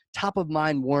little top of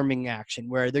mind warming action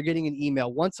where they're getting an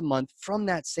email once a month from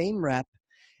that same rep,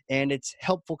 and it's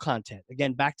helpful content.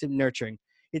 Again, back to nurturing.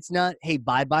 It's not, hey,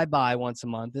 buy once a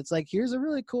month. It's like, here's a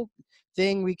really cool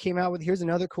thing we came out with. Here's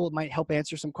another cool, it might help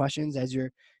answer some questions as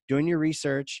you're doing your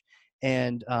research.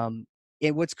 And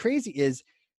what's crazy is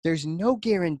there's no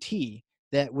guarantee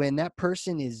that when that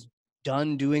person is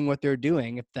done doing what they're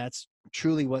doing, if that's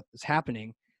truly what is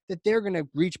happening, that they're going to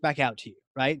reach back out to you,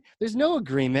 right? There's no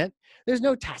agreement. There's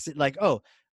no tacit like, oh,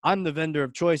 I'm the vendor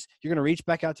of choice. You're going to reach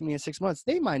back out to me in 6 months.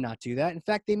 They might not do that. In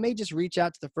fact, they may just reach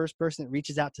out to the first person that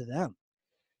reaches out to them.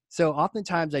 So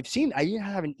oftentimes I even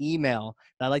have an email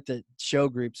that I like to show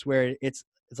groups where it's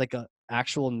like a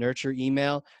actual nurture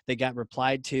email that got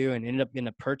replied to and ended up in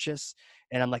a purchase.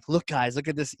 And I'm like, look, guys, look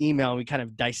at this email. And we kind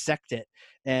of dissect it.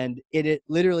 And it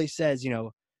literally says,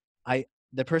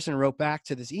 the person wrote back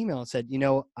to this email and said,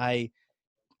 I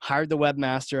hired the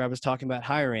webmaster I was talking about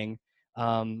hiring.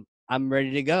 I'm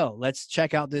ready to go. Let's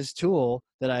check out this tool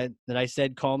that I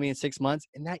said, call me in 6 months.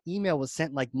 And that email was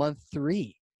sent like month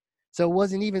 3. So it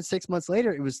wasn't even 6 months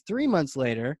later. It was 3 months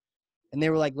later. And they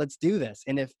were like, let's do this.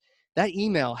 And if that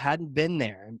email hadn't been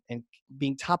there and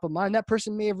being top of mind, that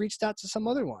person may have reached out to some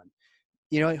other one.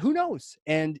 Who knows?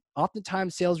 And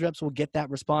oftentimes sales reps will get that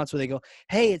response where they go,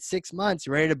 hey, it's 6 months,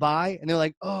 you ready to buy? And they're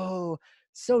like, oh,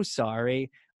 so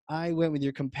sorry. I went with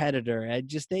your competitor.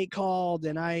 They called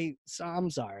and I'm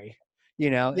sorry.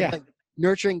 Yeah. Like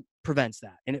nurturing prevents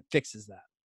that and it fixes that.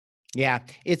 Yeah.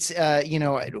 It's,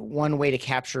 one way to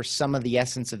capture some of the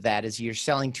essence of that is you're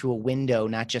selling to a window,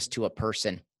 not just to a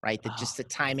person, right? That just the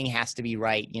timing has to be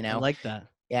right, I like that.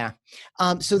 Yeah.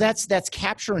 So that's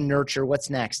capture and nurture. What's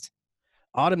next?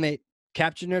 Automate,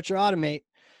 capture, nurture, automate.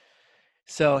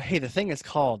 So, hey, the thing is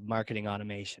called marketing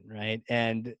automation, right?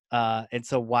 And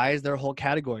so why is there a whole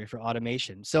category for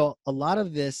automation? So a lot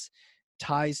of this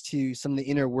ties to some of the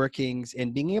inner workings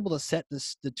and being able to set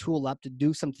the tool up to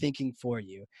do some thinking for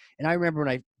you. And I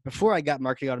remember before I got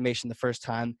marketing automation the first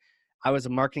time, I was a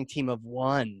marketing team of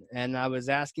 1 and I was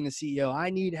asking the CEO, I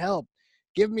need help.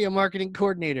 Give me a marketing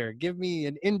coordinator. Give me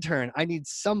an intern. I need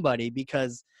somebody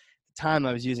because time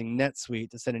I was using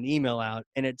NetSuite to send an email out,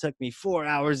 and it took me 4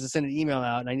 hours to send an email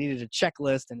out, and I needed a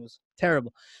checklist, and it was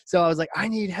terrible. So I was like, I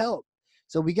need help.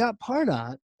 So we got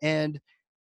Pardot, and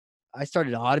I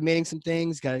started automating some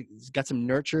things, got some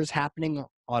nurtures happening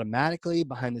automatically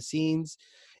behind the scenes,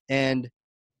 and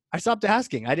I stopped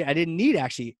asking. I didn't need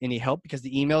actually any help because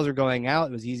the emails were going out.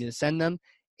 It was easy to send them.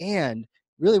 And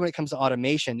really when it comes to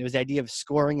automation, it was the idea of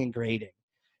scoring and grading,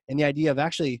 and the idea of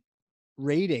actually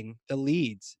rating the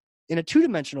leads in a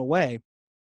 2-dimensional way,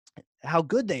 how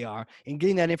good they are, and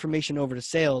getting that information over to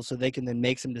sales so they can then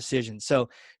make some decisions. So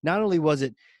not only was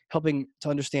it helping to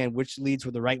understand which leads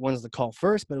were the right ones to call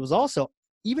first, but it was also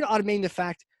even automating the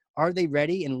fact, are they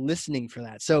ready, and listening for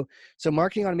that. So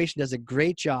marketing automation does a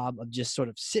great job of just sort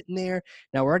of sitting there.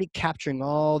 Now we're already capturing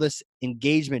all this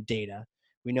engagement data.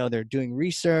 We know they're doing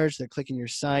research, they're clicking your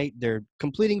site, they're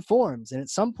completing forms. And at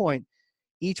some point,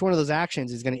 each one of those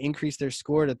actions is going to increase their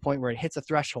score to the point where it hits a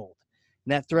threshold.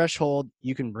 And that threshold,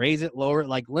 you can raise it, lower it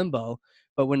like limbo.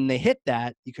 But when they hit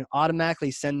that, you can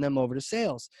automatically send them over to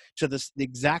sales to the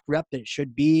exact rep that it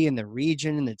should be in the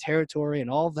region and the territory and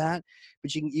all of that.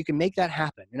 But you can make that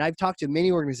happen. And I've talked to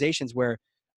many organizations where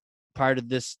prior to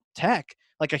this tech,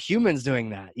 like a human's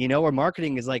doing that, where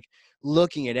marketing is like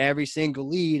looking at every single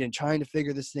lead and trying to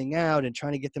figure this thing out and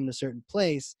trying to get them to a certain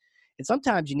place. And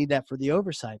sometimes you need that for the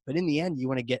oversight, but in the end, you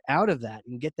want to get out of that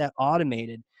and get that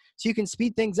automated so you can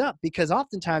speed things up, because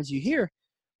oftentimes you hear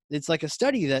it's like a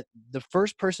study that the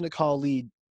first person to call a lead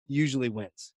usually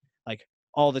wins, like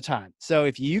all the time. So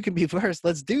if you can be first,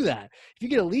 let's do that. If you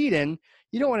get a lead in,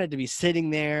 you don't want it to be sitting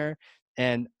there.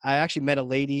 And I actually met a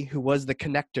lady who was the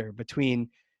connector between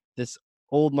this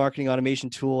old marketing automation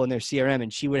tool and their CRM.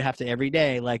 And she would have to every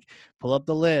day, like pull up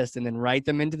the list and then write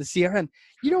them into the CRM.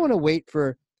 You don't want to wait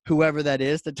for whoever that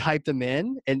is to type them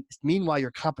in. And meanwhile,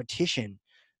 your competition,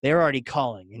 they're already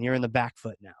calling and you're in the back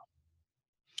foot now.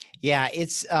 Yeah,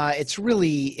 it's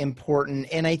really important.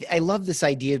 And I love this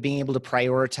idea of being able to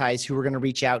prioritize who we're going to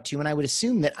reach out to. And I would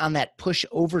assume that on that push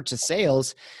over to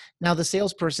sales, Now, the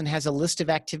salesperson has a list of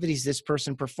activities this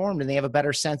person performed, and they have a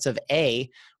better sense of A,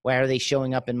 why are they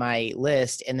showing up in my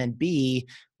list? And then B,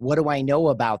 what do I know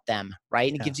about them?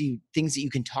 Right. And it Yeah. gives you things that you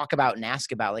can talk about and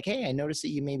ask about, like, hey, I noticed that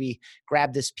you maybe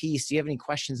grabbed this piece. Do you have any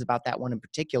questions about that one in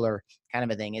particular? Kind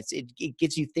of a thing. It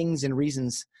gives you things and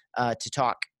reasons to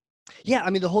talk. Yeah. I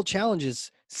mean, the whole challenge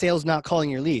is sales not calling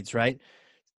your leads, right?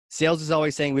 Sales is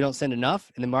always saying we don't send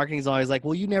enough, and the marketing is always like,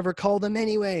 well, you never call them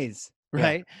anyways, Yeah.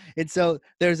 right? And so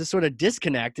there's a sort of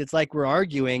disconnect. It's like we're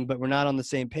arguing, but we're not on the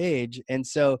same page. And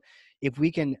so if we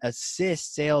can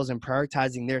assist sales in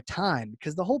prioritizing their time,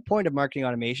 because the whole point of marketing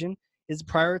automation is to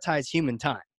prioritize human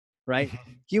time, right?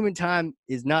 Human time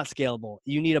is not scalable.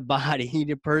 You need a body, you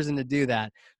need a person to do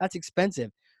that. That's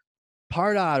expensive.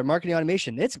 Pardot or marketing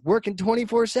automation, it's working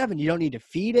 24/7. You don't need to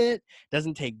feed it,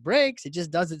 doesn't take breaks, it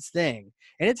just does its thing.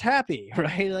 And it's happy,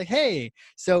 right? Like, hey.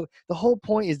 So the whole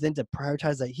point is then to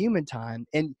prioritize that human time.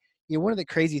 And one of the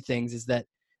crazy things is that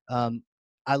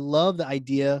I love the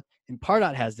idea, and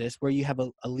Pardot has this, where you have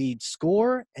a lead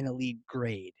score and a lead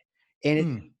grade.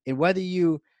 And whether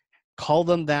you call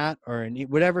them that or in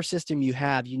whatever system you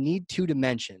have, you need two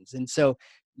dimensions. And so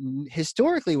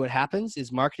historically what happens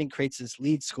is marketing creates this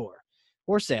lead score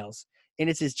or sales,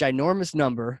 and it's this ginormous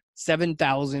number,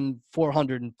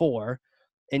 7,404,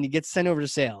 and it gets sent over to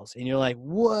sales, and you're like,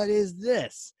 what is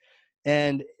this?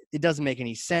 And it doesn't make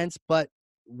any sense. But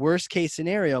worst case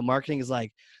scenario, marketing is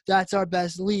like, that's our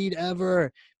best lead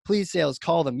ever, please sales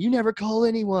call them. You never call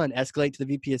anyone. Escalate to the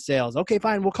VP of sales. Okay,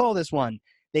 fine, we'll call this one.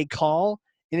 They call,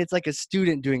 and it's like a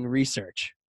student doing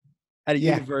research at a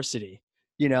Yeah. university,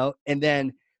 and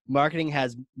then marketing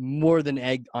has more than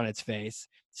egg on its face.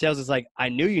 Sales is like, I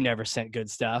knew you never sent good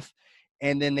stuff.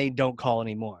 And then they don't call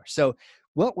anymore. So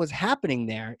what was happening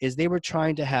there is they were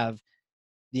trying to have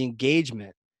the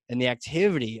engagement and the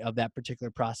activity of that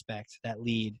particular prospect, that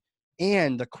lead,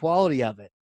 and the quality of it.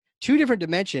 Two different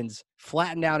dimensions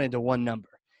flattened out into one number.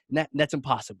 And that's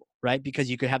impossible, right? Because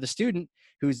you could have the student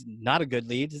who's not a good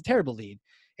lead, is a terrible lead.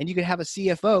 And you could have a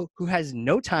CFO who has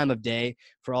no time of day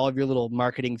for all of your little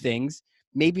marketing things,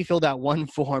 maybe filled out one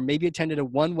form, maybe attended a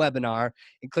one webinar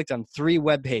and clicked on 3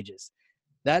 web pages.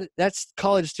 That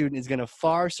college student is going to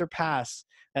far surpass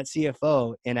that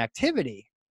CFO in activity.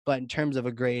 But in terms of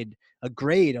a lead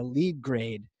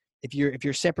grade, if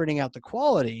you're separating out the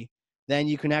quality, then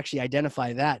you can actually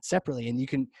identify that separately. And you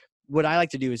can, what I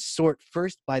like to do is sort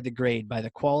first by the grade, by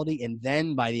the quality, and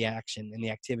then by the action and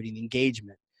the activity and the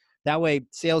engagement. That way,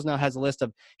 sales now has a list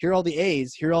of, here are all the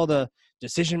A's, here are all the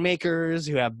decision makers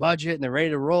who have budget and they're ready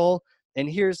to roll. And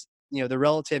here's the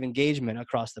relative engagement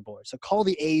across the board. So call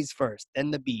the A's first, then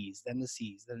the B's, then the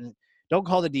C's. Then don't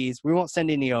call the D's. We won't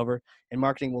send any over, and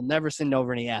marketing will never send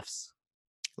over any F's.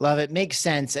 Love it. Makes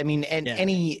sense. I mean, and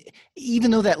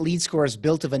even though that lead score is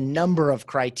built of a number of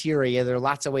criteria, there are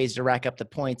lots of ways to rack up the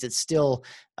points. It's still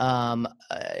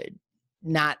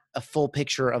not a full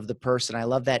picture of the person. I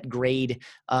love that grade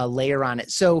layer on it.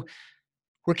 So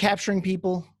we're capturing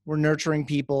people, we're nurturing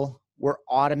people, we're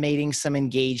automating some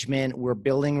engagement, we're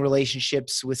building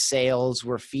relationships with sales,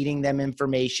 we're feeding them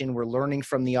information, we're learning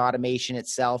from the automation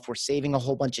itself, we're saving a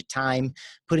whole bunch of time,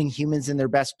 putting humans in their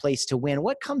best place to win.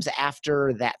 What comes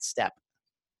after that step?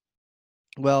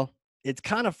 Well, it's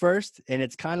kind of first and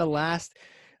it's kind of last.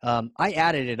 I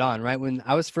added it on, right? When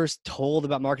I was first told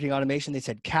about marketing automation, they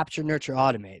said capture, nurture,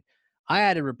 automate. I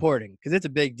added reporting because it's a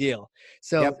big deal.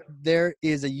 So there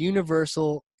is a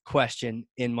universal question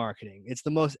in marketing. It's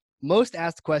the most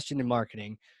asked question in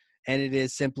marketing. And it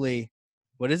is simply,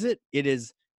 what is it? It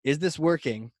is this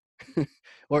working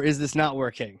or is this not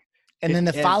working? And then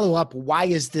the follow-up, why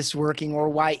is this working or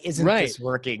why isn't this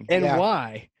working? And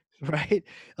why, right?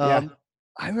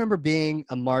 I remember being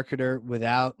a marketer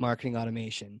without marketing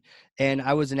automation, and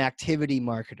I was an activity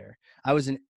marketer. I was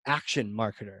an action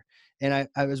marketer, and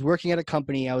I was working at a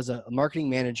company. I was a marketing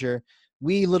manager,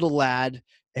 wee little lad,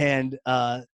 and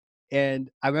I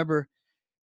remember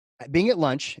being at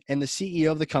lunch, and the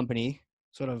CEO of the company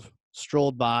sort of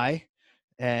strolled by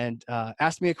and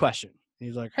asked me a question.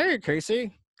 He's like, "Hey, Casey,"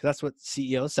 because that's what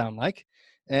CEOs sound like,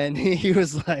 and he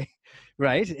was like,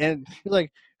 right, and he's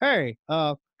like, "Hey,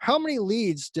 how many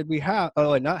leads did we have?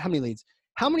 Oh, not how many leads.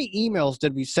 How many emails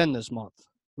did we send this month?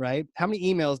 Right? How many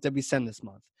emails did we send this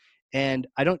month?" And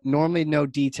I don't normally know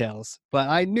details, but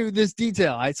I knew this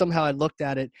detail. I looked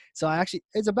at it. So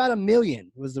it's about 1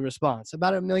 million was the response.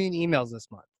 About 1 million emails this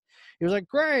month. He was like,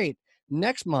 great.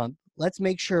 Next month, let's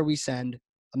make sure we send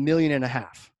 1.5 million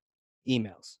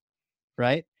emails.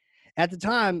 Right? At the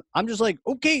time, I'm just like,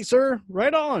 okay, sir,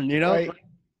 right on, Right.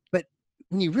 But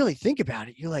when you really think about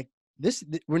it, you're like,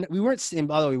 we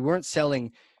weren't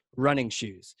selling running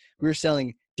shoes. We were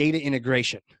selling data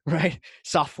integration, right?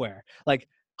 Software, like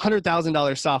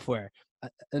 $100,000 software.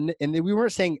 And we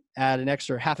weren't saying add an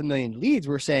extra 500,000 leads.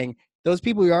 We're saying those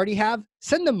people you already have,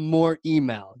 send them more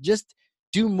email. Just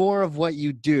do more of what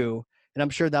you do. And I'm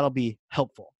sure that'll be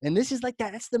helpful. And this is like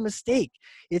that. That's the mistake.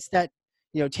 It's that,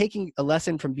 taking a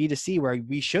lesson from B2C where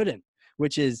we shouldn't,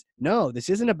 which is, no, this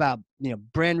isn't about,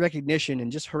 brand recognition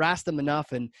and just harass them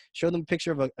enough and show them a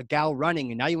picture of a gal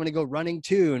running. And now you want to go running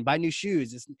too and buy new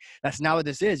shoes. That's not what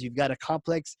this is. You've got a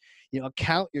complex,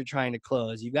 account you're trying to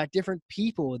close. You've got different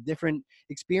people with different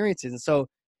experiences. And so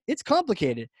it's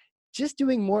complicated. Just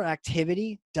doing more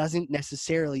activity doesn't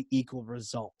necessarily equal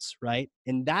results, right?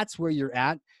 And that's where you're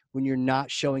at when you're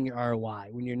not showing your ROI,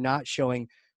 when you're not showing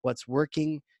what's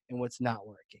working and what's not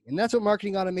working. And that's what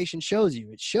marketing automation shows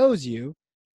you. It shows you,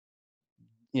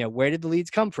 where did the leads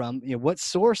come from, what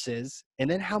sources, and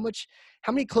then how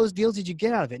many closed deals did you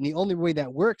get out of it? And the only way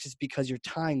that works is because you're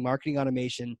tying marketing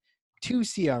automation to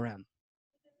CRM.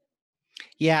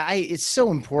 Yeah, it's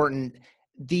so important.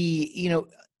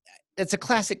 It's a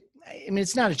classic. I mean,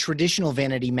 it's not a traditional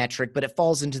vanity metric, but it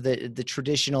falls into the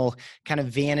traditional kind of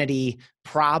vanity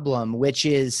problem, which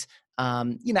is,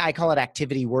 I call it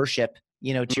activity worship.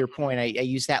 To your point, I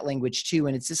use that language too,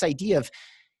 and it's this idea of,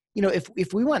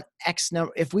 if we want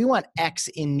if we want X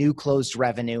in new closed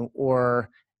revenue, or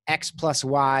X plus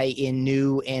Y in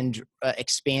new and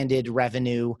expanded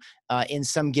revenue in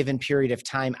some given period of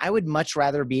time, I would much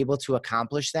rather be able to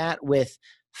accomplish that with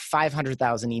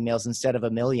 500,000 emails instead of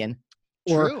 1 million.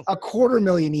 Or True.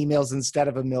 250,000 emails instead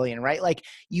of 1 million, right? Like,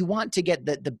 you want to get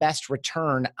the best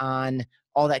return on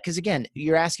all that. Because again,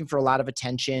 you're asking for a lot of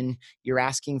attention. You're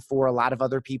asking for a lot of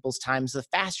other people's time. So the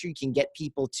faster you can get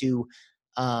people to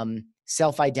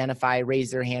self-identify,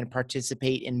 raise their hand,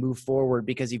 participate, and move forward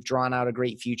because you've drawn out a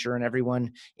great future and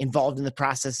everyone involved in the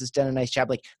process has done a nice job.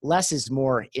 Like, less is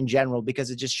more in general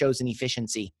because it just shows an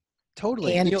efficiency.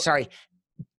 Totally. And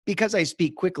because I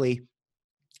speak quickly,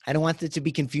 I don't want it to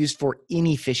be confused for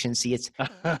inefficiency. It's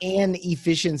an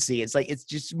efficiency. It's like, it's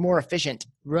just more efficient.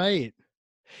 Right.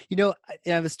 I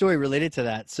have a story related to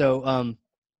that. So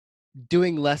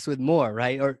doing less with more,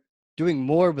 right? Or doing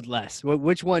more with less.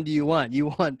 Which one do you want?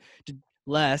 You want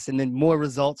less and then more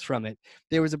results from it.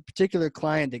 There was a particular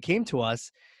client that came to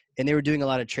us and they were doing a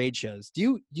lot of trade shows.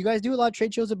 Do you guys do a lot of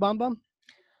trade shows at BombBomb?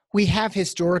 We have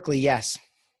historically, yes.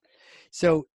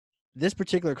 So this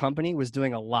particular company was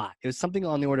doing a lot. It was something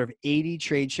on the order of 80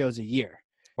 trade shows a year.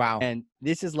 Wow. And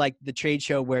this is like the trade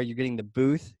show where you're getting the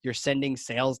booth, you're sending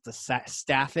sales to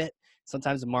staff it,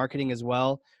 sometimes marketing as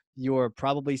well. You're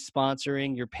probably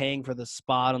sponsoring, you're paying for the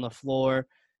spot on the floor.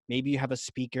 Maybe you have a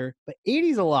speaker, but 80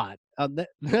 is a lot.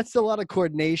 That's a lot of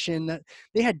coordination.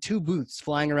 They had 2 booths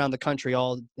flying around the country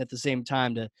all at the same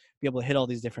time to be able to hit all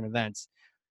these different events.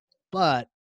 But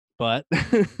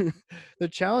the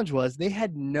challenge was they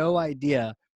had no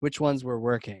idea which ones were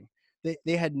working.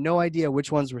 They had no idea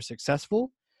which ones were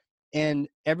successful. And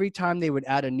every time they would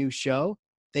add a new show,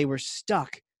 they were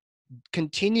stuck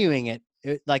continuing it.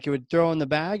 Like, it would throw in the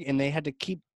bag and they had to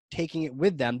keep taking it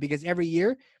with them because every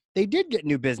year they did get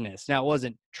new business. Now, it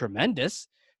wasn't tremendous,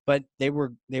 but they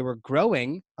were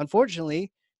growing.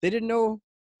 Unfortunately, they didn't know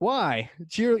why.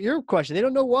 To your question, they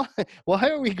don't know why. Why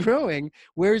are we growing?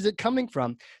 Where is it coming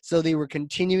from? So they were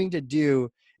continuing to do,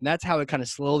 and that's how it kind of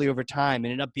slowly over time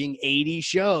ended up being 80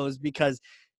 shows because,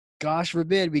 gosh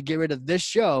forbid, we get rid of this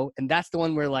show, and that's the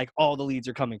one where like all the leads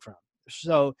are coming from.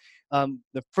 So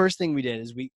the first thing we did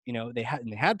is they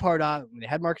had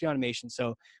marketing automation.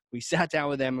 So we sat down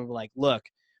with them and we're like, look,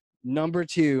 number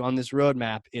 2 on this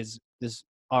roadmap is this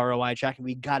ROI tracking.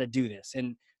 We got to do this.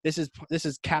 And this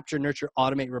is capture, nurture,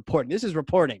 automate, report. This is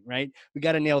reporting, right? We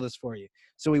got to nail this for you.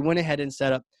 So we went ahead and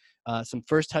set up some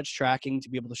first touch tracking to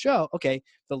be able to show, okay,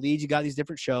 the leads, you got these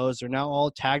different shows. They're now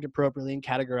all tagged appropriately and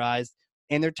categorized,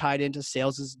 and they're tied into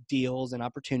sales deals and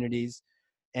opportunities.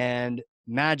 And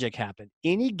magic happened.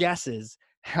 Any guesses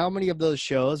how many of those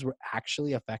shows were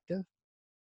actually effective?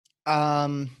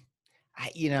 I'm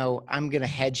going to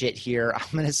hedge it here.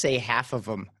 I'm going to say half of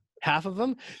them. Half of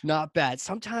them? Not bad.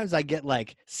 Sometimes I get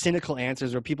like cynical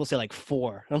answers where people say like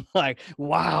 4. I'm like,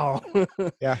 wow.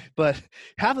 Yeah. But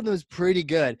half of them is pretty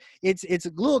good. It's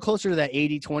a little closer to that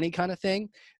 80-20 kind of thing.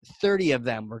 30 of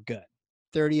them were good.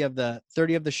 30 of the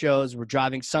shows were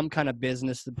driving some kind of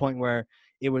business to the point where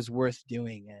it was worth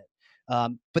doing it.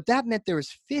 But that meant there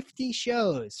was 50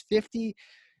 shows, 50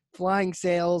 flying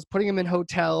sales, putting them in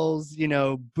hotels,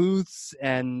 booths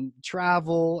and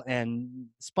travel and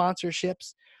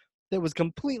sponsorships that was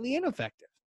completely ineffective.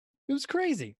 It was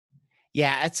crazy.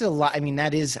 Yeah, that's a lot. I mean,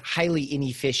 that is highly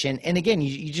inefficient. And again,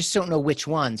 you just don't know which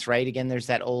ones, right? Again, there's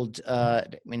that old, I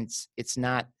mean, it's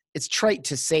not, it's trite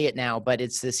to say it now, but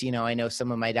it's this, I know some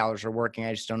of my dollars are working.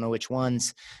 I just don't know which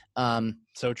ones.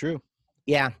 So true.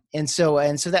 Yeah. And so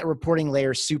that reporting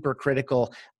layer is super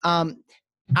critical.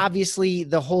 Obviously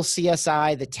the whole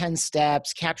CSI, the 10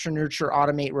 steps, capture, nurture,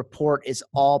 automate, report is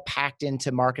all packed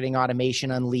into Marketing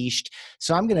Automation Unleashed.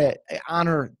 So I'm going to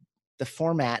honor the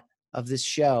format of this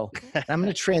show. I'm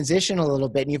going to transition a little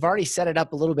bit, and you've already set it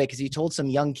up a little bit because you told some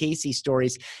young Casey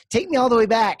stories. Take me all the way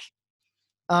back.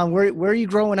 Where are you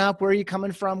growing up? Where are you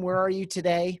coming from? Where are you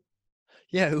today?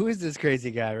 Yeah, who is this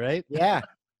crazy guy, right? Yeah.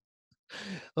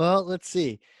 Well, let's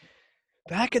see.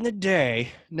 Back in the day,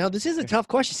 now this is a tough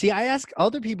question. See, I ask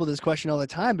other people this question all the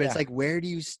time, but it's Yeah. like, where do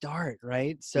you start,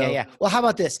 right? Yeah. Well, how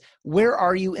about this? Where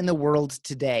are you in the world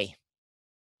today?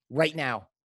 Right now?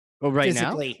 well, right now,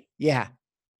 Physically? Yeah.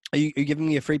 are you giving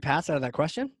me a free pass out of that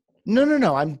question?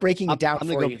 No. I'm breaking I'm, it down I'm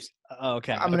for gonna you. go. Oh,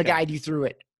 okay, I'm going to okay, guide you through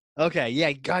it. okay.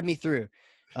 Yeah, guide me through.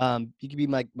 You could be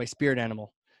my spirit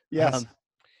animal. Yes.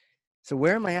 So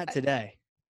where am I at today?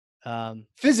 Um,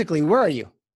 Physically, where are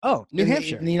you? New In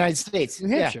Hampshire. the United States? New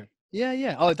Yeah. Hampshire. Yeah,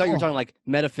 yeah. Oh, I thought you were Oh. talking like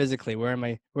metaphysically. Where am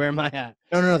I? Where am I at?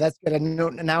 No. That's good.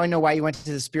 Now I know why you went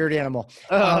to the spirit animal.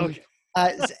 Oh,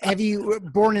 okay. Have you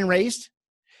born and raised?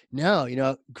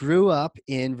 No, grew up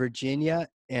in Virginia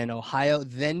and Ohio,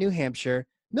 then New Hampshire,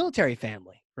 military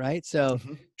family, right? So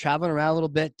Mhm. traveling around a little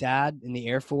bit, dad in the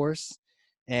Air Force.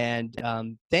 And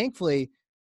thankfully,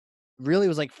 really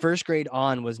was like first grade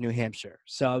on was New Hampshire.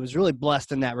 So I was really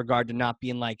blessed in that regard to not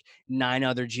be in like 9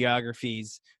 other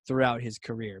geographies throughout his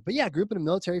career. But yeah, grew up in a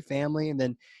military family and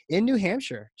then in New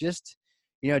Hampshire, just,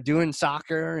 doing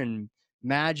soccer and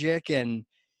magic and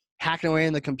hacking away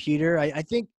on the computer. I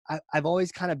think I've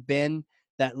always kind of been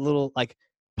that little like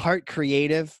part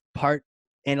creative, part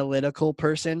analytical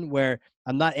person where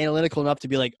I'm not analytical enough to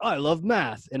be like, oh, I love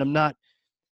math. And I'm not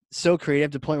so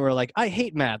creative to the point where like, I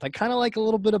hate math. I kind of like a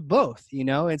little bit of both,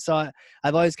 And so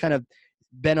I've always kind of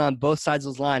been on both sides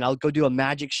of those line. I'll go do a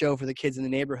magic show for the kids in the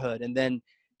neighborhood and then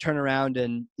turn around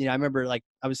and, I remember like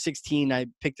I was 16, I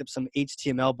picked up some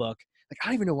HTML book. Like, I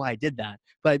don't even know why I did that,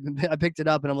 but I picked it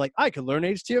up and I'm like, I could learn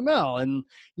HTML. And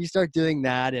you start doing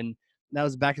that. And that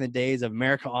was back in the days of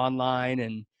America Online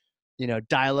and,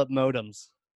 dial-up modems.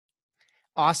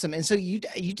 Awesome. And so you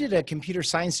did a computer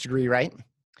science degree, right?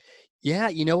 Yeah,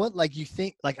 you know what? Like you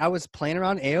think like I was playing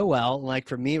around AOL, and like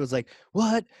for me it was like,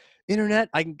 what? Internet?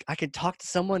 I could talk to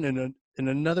someone in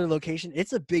another location.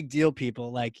 It's a big deal,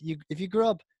 people. Like if you grow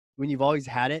up when you've always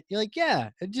had it, you're like, yeah,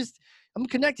 I'm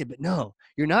connected, but no,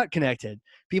 you're not connected.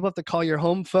 People have to call your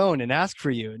home phone and ask for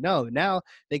you. No, now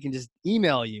they can just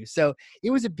email you. So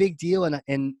it was a big deal,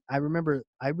 and I remember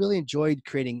I really enjoyed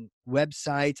creating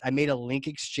websites. I made a link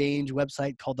exchange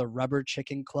website called the Rubber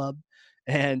Chicken Club.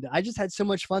 And I just had so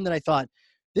much fun that I thought,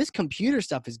 this computer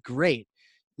stuff is great.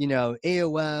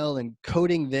 AOL and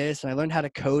coding this. And I learned how to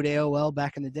code AOL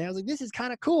back in the day. I was like, this is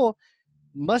kind of cool.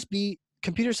 Must be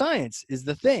computer science is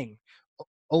the thing.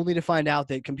 Only to find out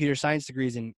that computer science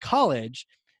degrees in college,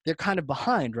 they're kind of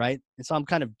behind, right? And so I'm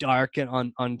kind of dark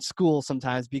on school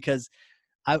sometimes because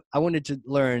I wanted to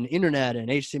learn internet and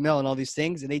HTML and all these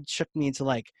things. And they shook me into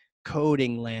like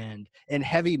coding land and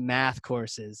heavy math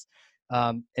courses.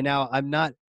 And now I'm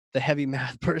not the heavy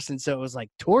math person, so it was like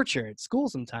torture at school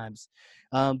sometimes.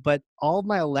 But all of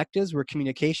my electives were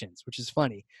communications, which is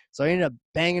funny. So I ended up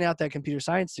banging out that computer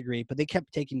science degree, but they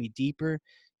kept taking me deeper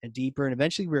and deeper. And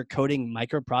eventually we were coding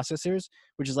microprocessors,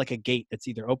 which is like a gate that's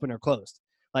either open or closed.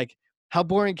 Like, how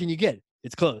boring can you get?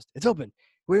 It's closed. It's open.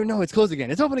 No, it's closed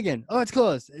again. It's open again. Oh, it's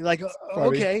closed. Like,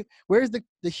 okay, where's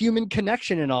the human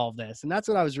connection in all of this? And that's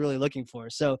what I was really looking for.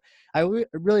 So I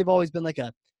really have always been like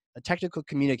a technical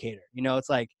communicator. It's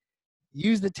like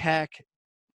use the tech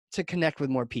to connect with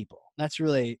more people. That's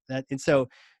really that. And so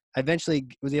I eventually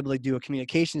was able to do a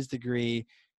communications degree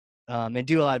and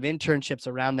do a lot of internships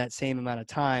around that same amount of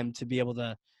time to be able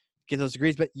to get those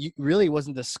degrees. But really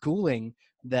wasn't the schooling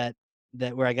that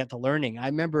where I got the learning. I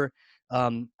remember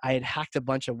I had hacked a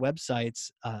bunch of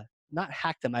websites, not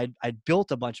hacked them. I'd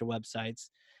built a bunch of websites,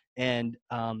 and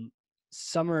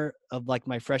summer of like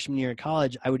my freshman year in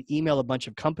college, I would email a bunch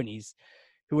of companies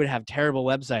who would have terrible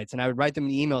websites, and I would write them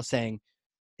an email saying,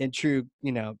 in true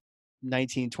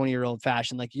 19, 20-year-old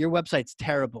fashion, like, your website's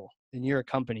terrible and you're a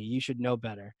company, you should know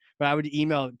better. But I would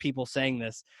email people saying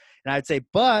this, and I'd say,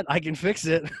 but I can fix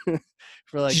it.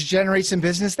 For like, did you generate some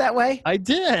business that way? I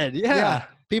did. Yeah.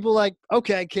 People like,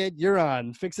 okay, kid, you're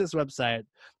on, fix this website.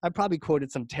 I probably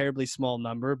quoted some terribly small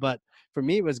number, but for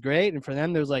me it was great, and for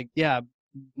them there was like, yeah,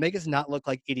 make us not look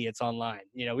like idiots online.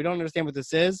 We don't understand what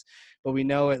this is, but we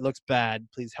know it looks bad.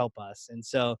 Please help us. And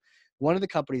so one of the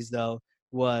companies though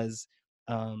was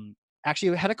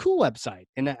actually had a cool website.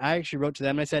 And I actually wrote to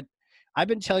them and I said, I've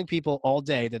been telling people all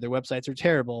day that their websites are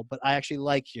terrible, but I actually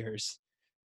like yours.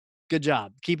 Good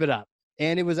job. Keep it up.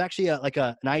 And it was actually an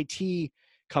IT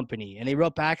company. And they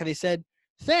wrote back and they said,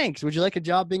 thanks. Would you like a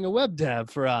job being a web dev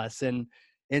for us? And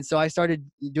so I started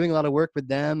doing a lot of work with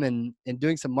them and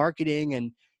doing some marketing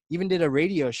and even did a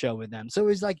radio show with them. So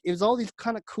it was all these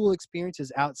kind of cool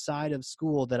experiences outside of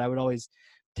school that I would always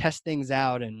test things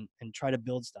out and try to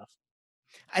build stuff.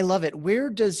 I love it. Where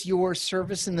does your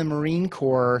service in the Marine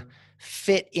Corps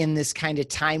fit in this kind of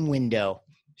time window?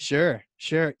 Sure.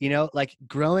 Like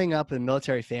growing up in a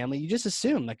military family, you just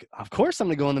assume like, of course I'm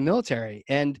going to go in the military.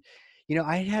 And,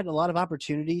 I had a lot of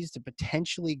opportunities to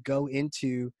potentially go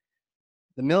into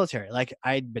the military. Like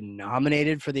I'd been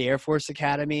nominated for the Air Force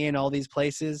Academy and all these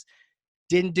places.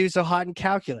 Didn't do so hot in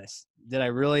calculus. Did I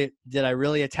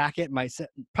really attack it?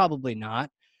 Probably not.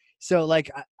 So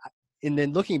like, and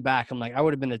then looking back, I'm like, I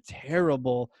would have been a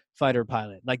terrible fighter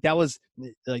pilot. Like that was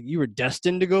like, you were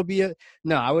destined to go be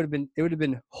no, it would have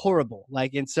been horrible.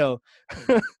 Like, and so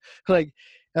like,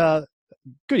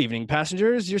 good evening,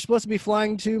 passengers. You're supposed to be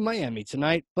flying to Miami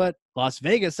tonight, but Las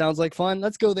Vegas sounds like fun.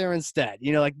 Let's go there instead.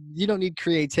 Like you don't need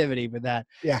creativity with that.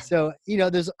 Yeah. So,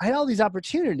 I had all these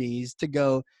opportunities to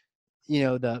go,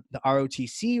 the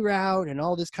ROTC route and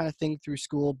all this kind of thing through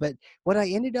school. But what I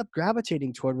ended up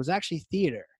gravitating toward was actually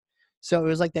theater. So it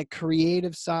was like that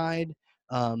creative side,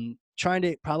 trying to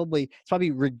it's probably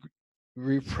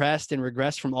repressed and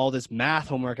regressed from all this math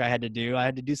homework I had to do. I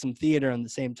had to do some theater on the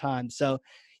same time. So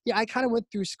yeah, I kind of went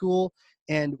through school,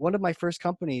 and one of my first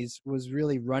companies was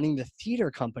really running the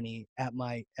theater company at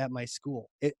my school.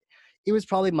 It was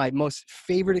probably my most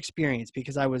favorite experience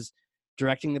because I was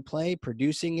directing the play,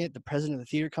 producing it, the president of the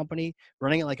theater company,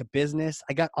 running it like a business.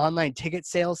 I got online ticket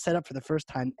sales set up for the first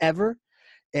time ever.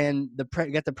 And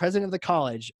got the president of the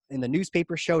college, and the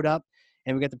newspaper showed up,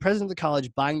 and we got the president of the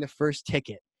college buying the first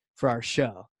ticket for our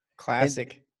show.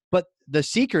 Classic. But the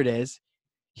secret is,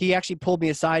 he actually pulled me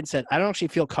aside and said, I don't actually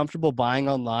feel comfortable buying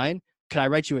online. Can I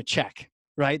write you a check?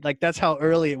 Right? Like that's how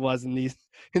early it was in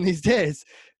these days.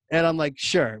 And I'm like,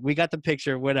 sure, we got the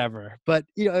picture, whatever. But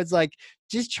it's like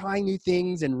just trying new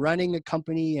things and running a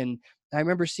company. And I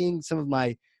remember seeing some of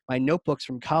my notebooks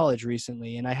from college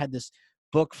recently, and I had this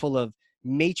book full of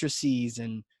matrices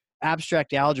and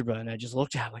abstract algebra. And I just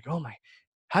looked at it like, oh my,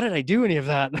 how did I do any of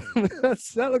that?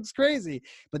 That looks crazy.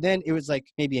 But then it was like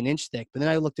maybe an inch thick. But then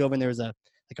I looked over and there was a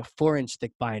 4-inch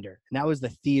thick binder. And that was the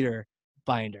theater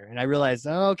binder. And I realized,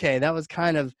 oh, okay, that was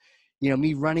kind of,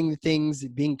 me running things,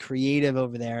 being creative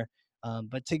over there.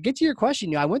 But to get to your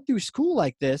question, I went through school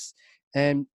like this,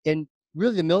 and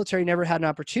really the military never had an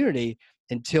opportunity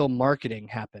until marketing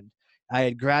happened. I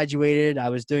had graduated. I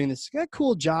was doing this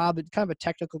cool job, kind of a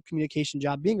technical communication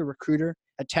job, being a recruiter,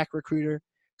 a tech recruiter,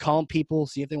 calling people,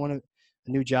 see if they want a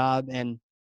new job. And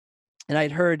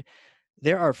I'd heard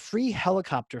there are free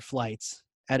helicopter flights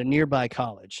at a nearby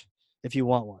college if you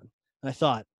want one. And I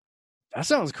thought, that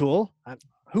sounds cool.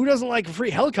 Who doesn't like a free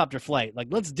helicopter flight? Like,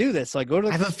 let's do this. So I go to.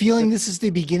 I have a feeling this is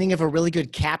the beginning of a really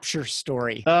good capture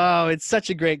story. Oh, it's such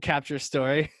a great capture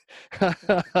story. Wait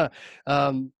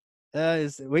till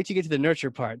you get to the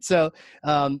nurture part. So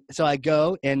I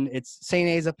go, and it's St.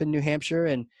 A's up in New Hampshire,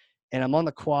 and I'm on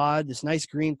the quad, this nice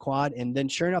green quad, and then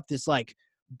sure enough, this like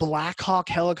Black Hawk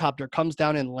helicopter comes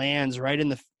down and lands right in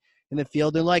the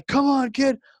field, and like, come on,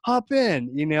 kid, hop in,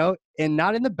 and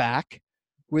not in the back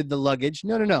with the luggage.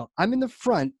 No. I'm in the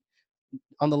front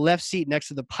on the left seat next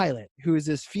to the pilot, who is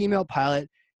this female pilot,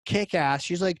 kick ass.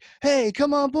 She's like, hey,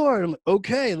 come on board. I'm like,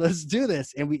 okay, let's do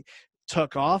this. And we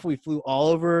took off. We flew all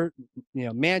over,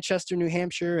 Manchester, New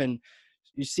Hampshire. And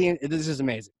you see, this is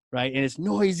amazing, right? And it's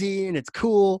noisy and it's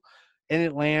cool, and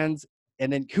it lands.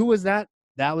 And then who was that?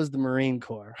 That was the Marine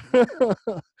Corps.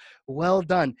 Well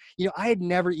done. I had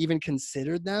never even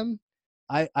considered them.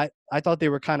 I thought they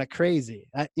were kind of crazy.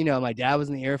 My dad was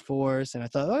in the Air Force, and I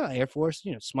thought, oh, Air Force,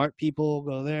 smart people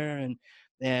go there, and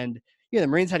the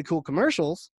Marines had cool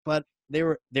commercials, but they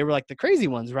were like the crazy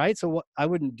ones, right? So I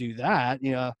wouldn't do that,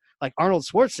 like Arnold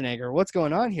Schwarzenegger. What's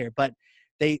going on here? But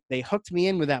they hooked me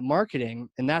in with that marketing,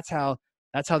 and that's how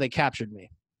they captured me.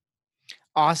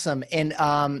 Awesome.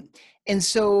 And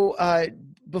so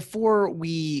before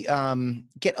we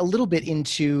get a little bit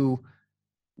into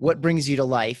what brings you to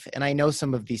life, and I know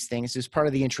some of these things as part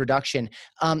of the introduction,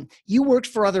 you worked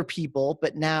for other people,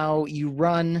 but now you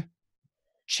run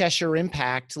Cheshire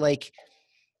Impact. Like,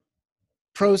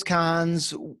 pros,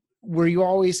 cons, were you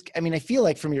always, I mean, I feel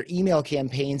like from your email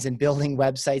campaigns and building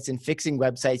websites and fixing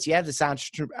websites, you have this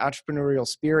entrepreneurial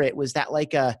spirit. Was that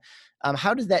like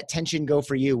how did that tension go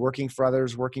for you, working for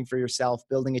others, working for yourself,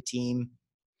 building a team?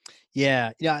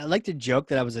 Yeah. I like to joke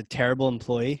that I was a terrible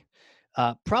employee.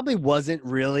 Probably wasn't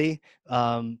really.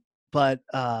 But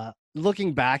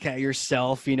looking back at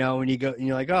yourself, when you go and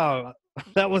you're like, oh,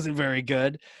 that wasn't very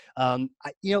good.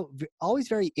 Always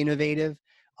very innovative,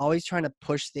 always trying to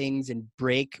push things and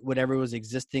break whatever was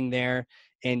existing there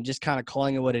and just kind of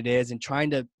calling it what it is and trying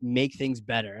to make things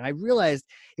better. And I realized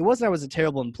it wasn't I was a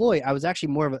terrible employee. I was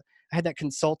actually I had that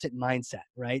consultant mindset,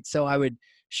 right? So I would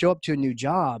show up to a new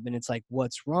job and it's like,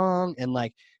 what's wrong? And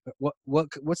like,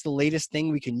 what's the latest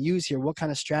thing we can use here? What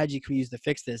kind of strategy can we use to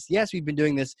fix this? Yes, we've been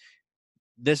doing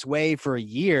this way for a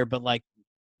year, but like,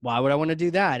 why would I want to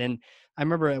do that? And I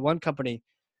remember at one company,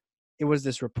 it was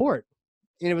this report,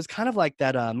 and it was kind of like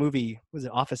that movie, was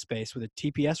it Office Space with a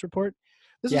TPS report?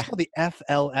 This was Yeah. called the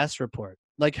FLS report.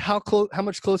 Like how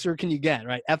much closer can you get,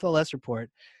 right? FLS report.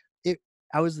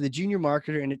 I was the junior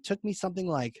marketer, and it took me something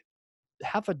like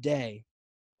half a day,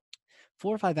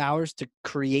 4 or 5 hours to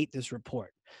create this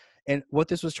report. And what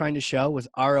this was trying to show was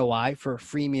ROI for a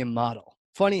freemium model.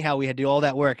 Funny how we had to do all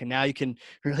that work, and now you can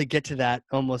really get to that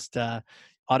almost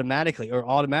automatically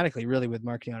really with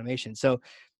marketing automation. So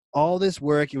all this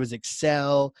work, it was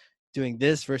Excel doing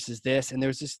this versus this. And there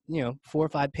was this, 4 or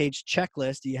 5 page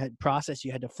checklist you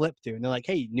had to flip through. And they're like,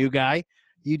 hey, new guy,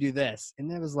 you do this.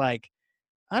 And it was like,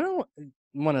 I don't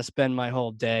want to spend my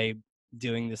whole day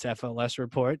doing this FLS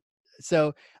report.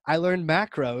 So I learned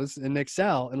macros in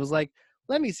Excel and was like,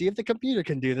 let me see if the computer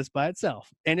can do this by itself.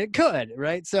 And it could,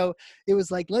 right? So it was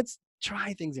like, let's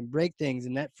try things and break things.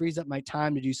 And that frees up my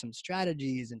time to do some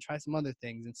strategies and try some other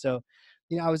things. And so,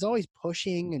 I was always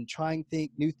pushing and trying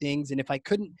new things. And if I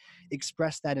couldn't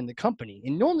express that in the company,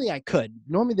 and normally I could,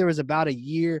 there was about a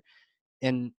year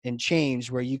and change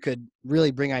where you could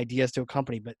really bring ideas to a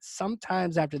company. But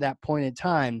sometimes after that point in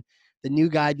time, the new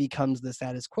guy becomes the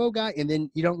status quo guy, and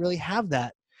then you don't really have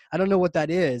that. I don't know what that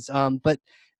is, but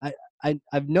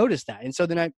I've noticed that. And so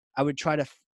then I would try to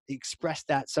express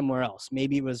that somewhere else.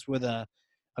 Maybe it was with a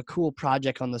cool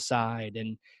project on the side.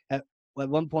 And at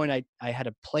one point I had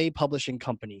a play publishing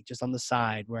company just on the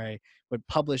side where I would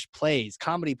publish plays,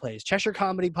 comedy plays, Cheshire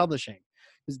Comedy Publishing.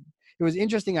 It was an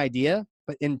interesting idea,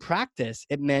 but in practice,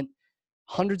 it meant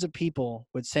hundreds of people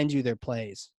would send you their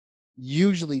plays,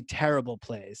 usually terrible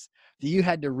plays that you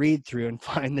had to read through and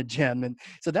find the gem. And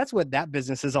so that's what that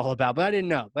business is all about. But I didn't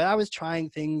know. But I was trying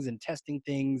things and testing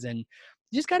things and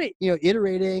just kind of,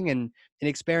 iterating and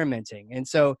experimenting. And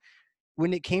so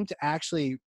when it came to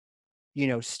actually,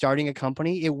 starting a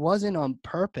company, it wasn't on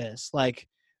purpose. Like,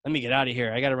 let me get out of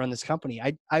here, I got to run this company.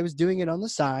 I was doing it on the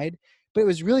side, but it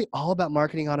was really all about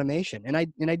marketing automation. And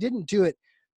I didn't do it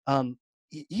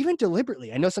even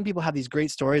deliberately. I know some people have these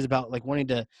great stories about like wanting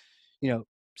to,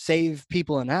 save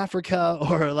people in Africa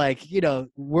or like,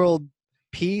 world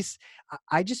peace.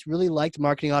 I just really liked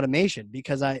marketing automation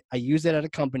because I used it at a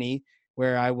company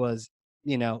where I was,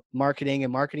 marketing,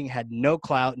 and marketing had no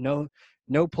clout, no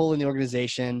pull in the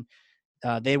organization.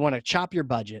 They want to chop your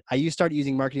budget. Started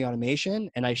using marketing automation,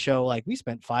 and I show like, we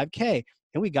spent 5K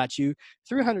and we got you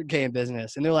 300K in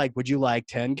business. And they're like, would you like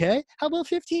 10K? How about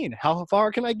 15? How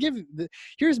far can I give?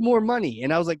 Here's more money.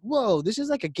 And I was like, whoa, this is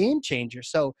like a game changer.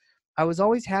 So I was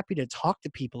always happy to talk to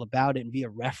people about it and be a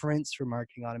reference for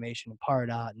marketing automation and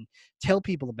Pardot and tell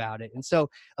people about it. And so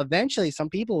eventually some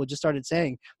people just started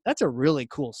saying, that's a really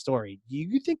cool story. Do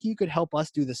you think you could help us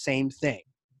do the same thing?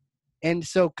 And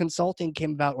so consulting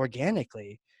came about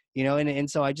organically, and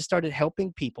so I just started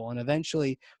helping people and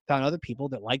eventually found other people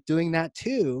that like doing that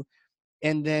too.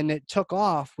 And then it took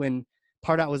off when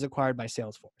Pardot was acquired by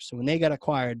Salesforce. So when they got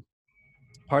acquired,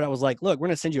 Pardot was like, look, we're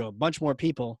going to send you a bunch more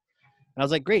people. And I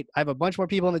was like, great, I have a bunch more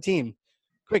people on the team.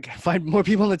 Quick, find more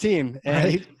people on the team.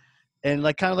 Right. And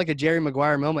like kind of like a Jerry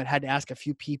Maguire moment, had to ask a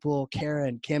few people, Kara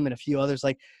and Kim and a few others,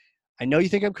 like, I know you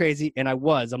think I'm crazy, and I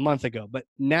was a month ago, but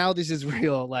now this is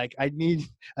real. Like, I need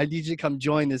you to come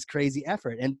join this crazy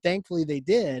effort. And thankfully they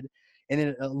did. And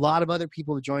then a lot of other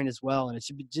people joined as well. And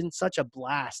it's been such a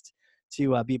blast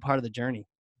to be part of the journey.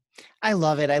 I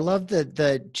love it. I love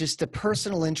just the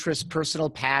personal interest, personal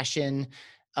passion,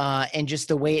 and just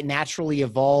the way it naturally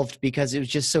evolved because it was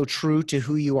just so true to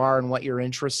who you are and what your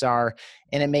interests are.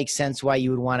 And it makes sense why you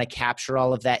would want to capture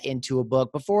all of that into a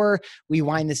book. Before we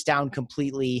wind this down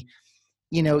completely,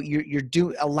 you're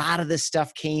doing a lot of this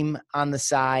stuff came on the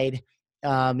side,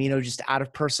 just out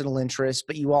of personal interest,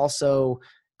 but you also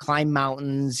climb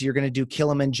mountains. You're going to do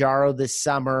Kilimanjaro this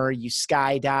summer. You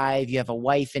skydive, you have a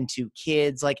wife and 2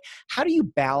 kids. Like, how do you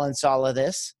balance all of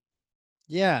this?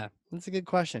 Yeah, that's a good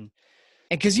question.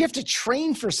 And because you have to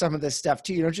train for some of this stuff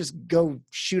too. You don't just go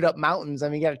shoot up mountains. I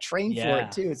mean, you got to train for it Yeah.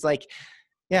 too. It's like,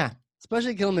 yeah,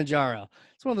 Especially Kilimanjaro.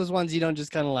 It's one of those ones you don't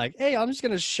just kind of like, hey, I'm just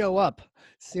going to show up,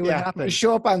 see what yeah. I'm gonna happens.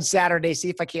 show up on Saturday, see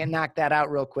if I can't knock that out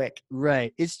real quick.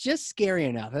 Right. It's just scary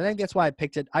enough. I think that's why I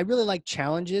picked it. I really like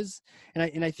challenges.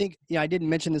 And I think, I didn't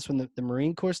mention this when the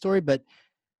Marine Corps story, but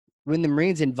when the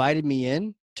Marines invited me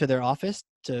in to their office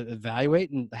to evaluate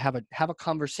and have a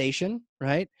conversation,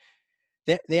 right?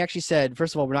 They actually said,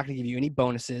 first of all, we're not going to give you any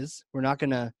bonuses. We're not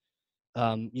going to,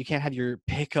 you can't have your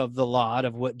pick of the lot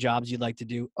of what jobs you'd like to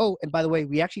do. Oh, and by the way,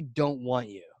 we actually don't want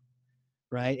you.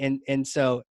 Right. And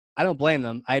so I don't blame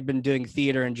them. I had been doing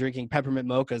theater and drinking peppermint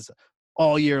mochas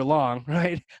all year long,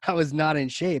 right? I was not in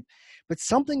shape. But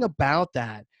something about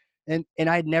that, and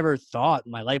I'd never thought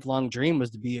my lifelong dream was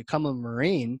to become a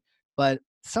Marine, but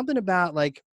something about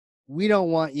like, we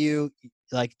don't want you,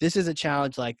 like this is a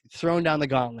challenge, like throwing down the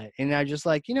gauntlet. And I just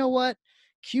like, you know what?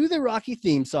 Cue the Rocky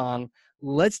theme song.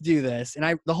 Let's do this.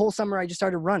 And the whole summer I just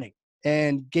started running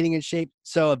and getting in shape.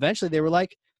 So eventually they were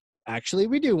like, actually,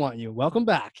 we do want you. Welcome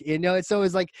back. It's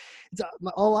like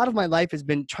a lot of my life has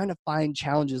been trying to find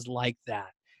challenges like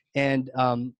that. And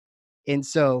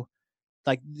so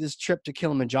like this trip to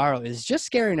Kilimanjaro is just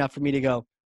scary enough for me to go,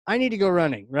 I need to go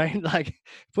running, right? Like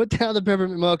put down the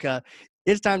peppermint mocha.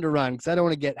 It's time to run because I don't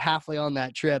want to get halfway on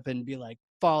that trip and be like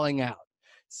falling out.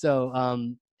 So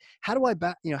how do I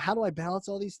balance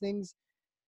all these things?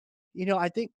 I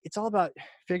think it's all about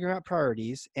figuring out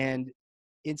priorities and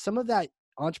in some of that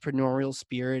entrepreneurial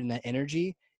spirit and that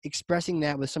energy, expressing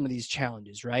that with some of these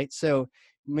challenges, right? So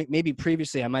maybe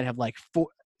previously I might have like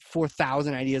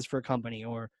 4,000 ideas for a company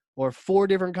or four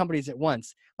different companies at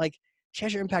once. Like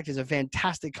Cheshire Impact is a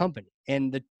fantastic company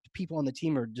and the people on the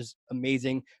team are just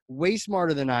amazing, way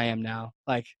smarter than I am now.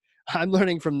 Like I'm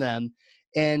learning from them.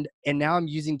 And now I'm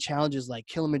using challenges like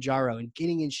Kilimanjaro and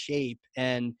getting in shape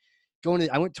and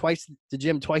I went twice to the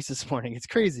gym twice this morning. It's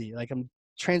crazy. Like I'm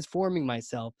transforming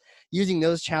myself using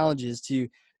those challenges to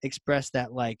express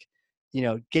that, like,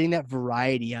 getting that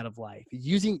variety out of life,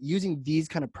 using these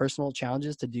kind of personal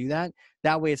challenges to do that.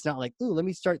 That way it's not like, ooh, let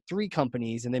me start 3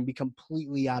 companies and then be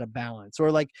completely out of balance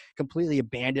or like completely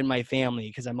abandon my family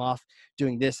because I'm off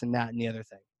doing this and that and the other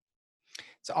thing.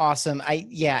 It's awesome.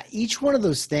 Each one of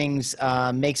those things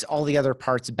makes all the other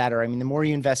parts better. I mean, the more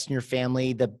you invest in your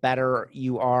family, the better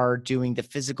you are doing the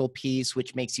physical piece,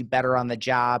 which makes you better on the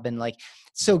job. And like,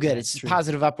 so good. That's It's a true.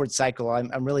 positive upward cycle.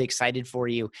 I'm really excited for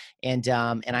you. And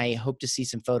I hope to see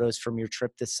some photos from your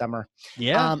trip this summer.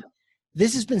 Yeah. Um,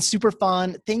 this has been super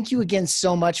fun. Thank you again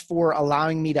so much for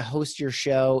allowing me to host your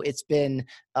show. It's been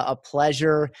a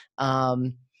pleasure.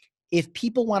 If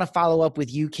people want to follow up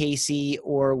with you, Casey,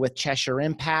 or with Cheshire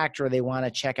Impact, or they want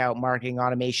to check out Marketing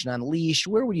Automation Unleashed,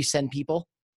 where would you send people?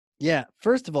 Yeah.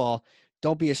 First of all,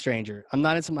 don't be a stranger. I'm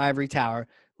not in some ivory tower.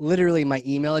 Literally, my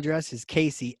email address is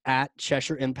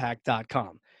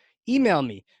casey@cheshireimpact.com. Email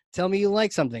me. Tell me you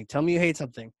like something. Tell me you hate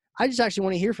something. I just actually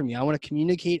want to hear from you. I want to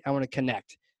communicate. I want to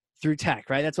connect through tech,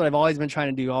 right? That's what I've always been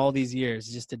trying to do all these years,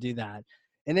 just to do that.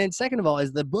 And then second of all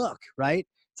is the book, right?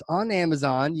 It's on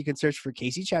Amazon. You can search for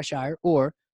Casey Cheshire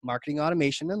or Marketing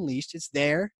Automation Unleashed. It's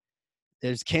there.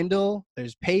 There's Kindle,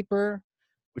 there's paper,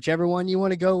 whichever one you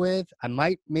want to go with. I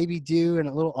might maybe do a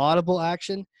little Audible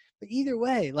action, but either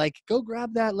way, like go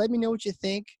grab that. Let me know what you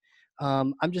think.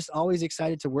 I'm just always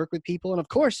excited to work with people. And of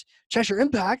course, Cheshire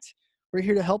Impact, we're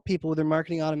here to help people with their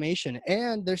marketing automation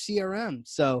and their CRM.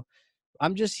 So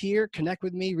I'm just here. Connect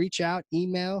with me, reach out,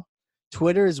 email,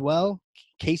 Twitter as well.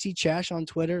 Casey Chesh on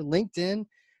Twitter, LinkedIn.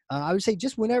 I would say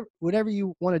just whatever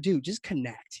you want to do, just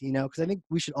connect, because I think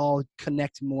we should all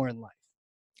connect more in life.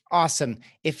 Awesome.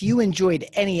 If you enjoyed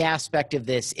any aspect of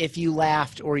this, if you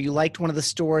laughed or you liked one of the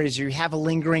stories or you have a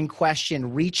lingering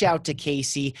question, reach out to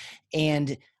Casey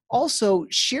and also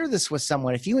share this with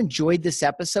someone. If you enjoyed this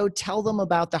episode, tell them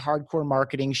about the Hardcore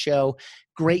Marketing Show.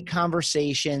 Great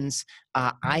conversations.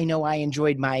 I know I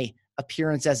enjoyed my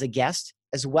appearance as a guest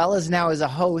as well as now as a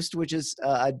host, which is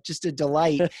just a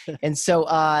delight. And so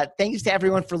thanks to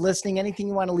everyone for listening. Anything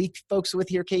you want to leave folks with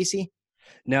here, Casey?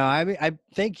 No, I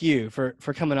thank you for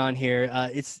coming on here.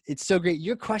 It's so great.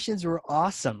 Your questions were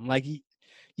awesome. Like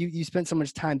you spent so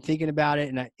much time thinking about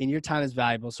it, and your time is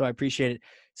valuable. So I appreciate it.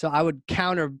 So I would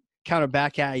counter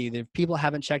back at you that if people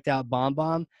haven't checked out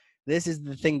Bomb, this is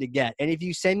the thing to get. And if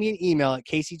you send me an email at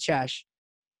Casey Chesh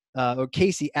or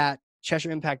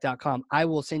Casey@CheshireImpact.com, I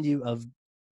will send you a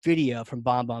video from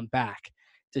Bomb back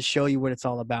to show you what it's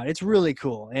all about. It's really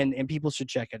cool, and people should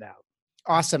check it out.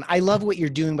 Awesome. I love what you're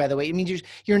doing, by the way. I mean,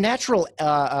 your natural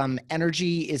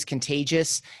energy is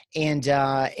contagious,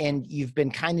 and you've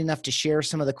been kind enough to share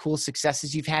some of the cool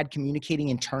successes you've had communicating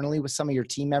internally with some of your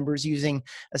team members using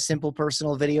a simple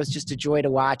personal video. It's just a joy to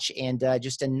watch, and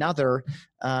just another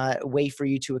way for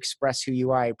you to express who you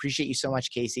are. I appreciate you so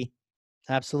much, Casey.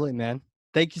 Absolutely, man.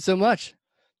 Thank you so much.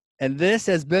 And this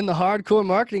has been the Hardcore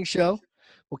Marketing Show.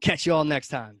 We'll catch you all next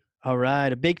time. All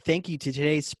right. A big thank you to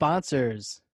today's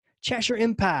sponsors, Cheshire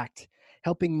Impact,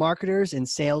 helping marketers and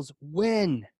sales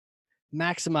win,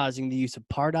 maximizing the use of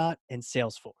Pardot and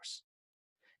Salesforce.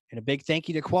 And a big thank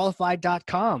you to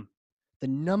Qualified.com, the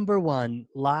 #1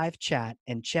 live chat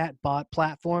and chatbot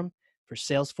platform for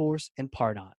Salesforce and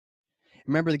Pardot.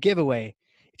 Remember the giveaway.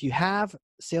 If you have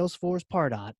Salesforce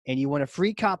Pardot and you want a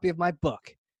free copy of my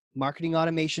book, Marketing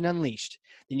Automation Unleashed,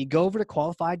 then you go over to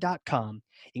Qualified.com,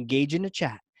 engage in a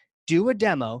chat, do a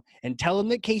demo, and tell them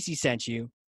that Casey sent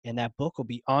you, and that book will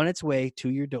be on its way to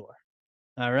your door.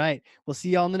 All right. We'll see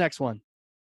you all in the next one.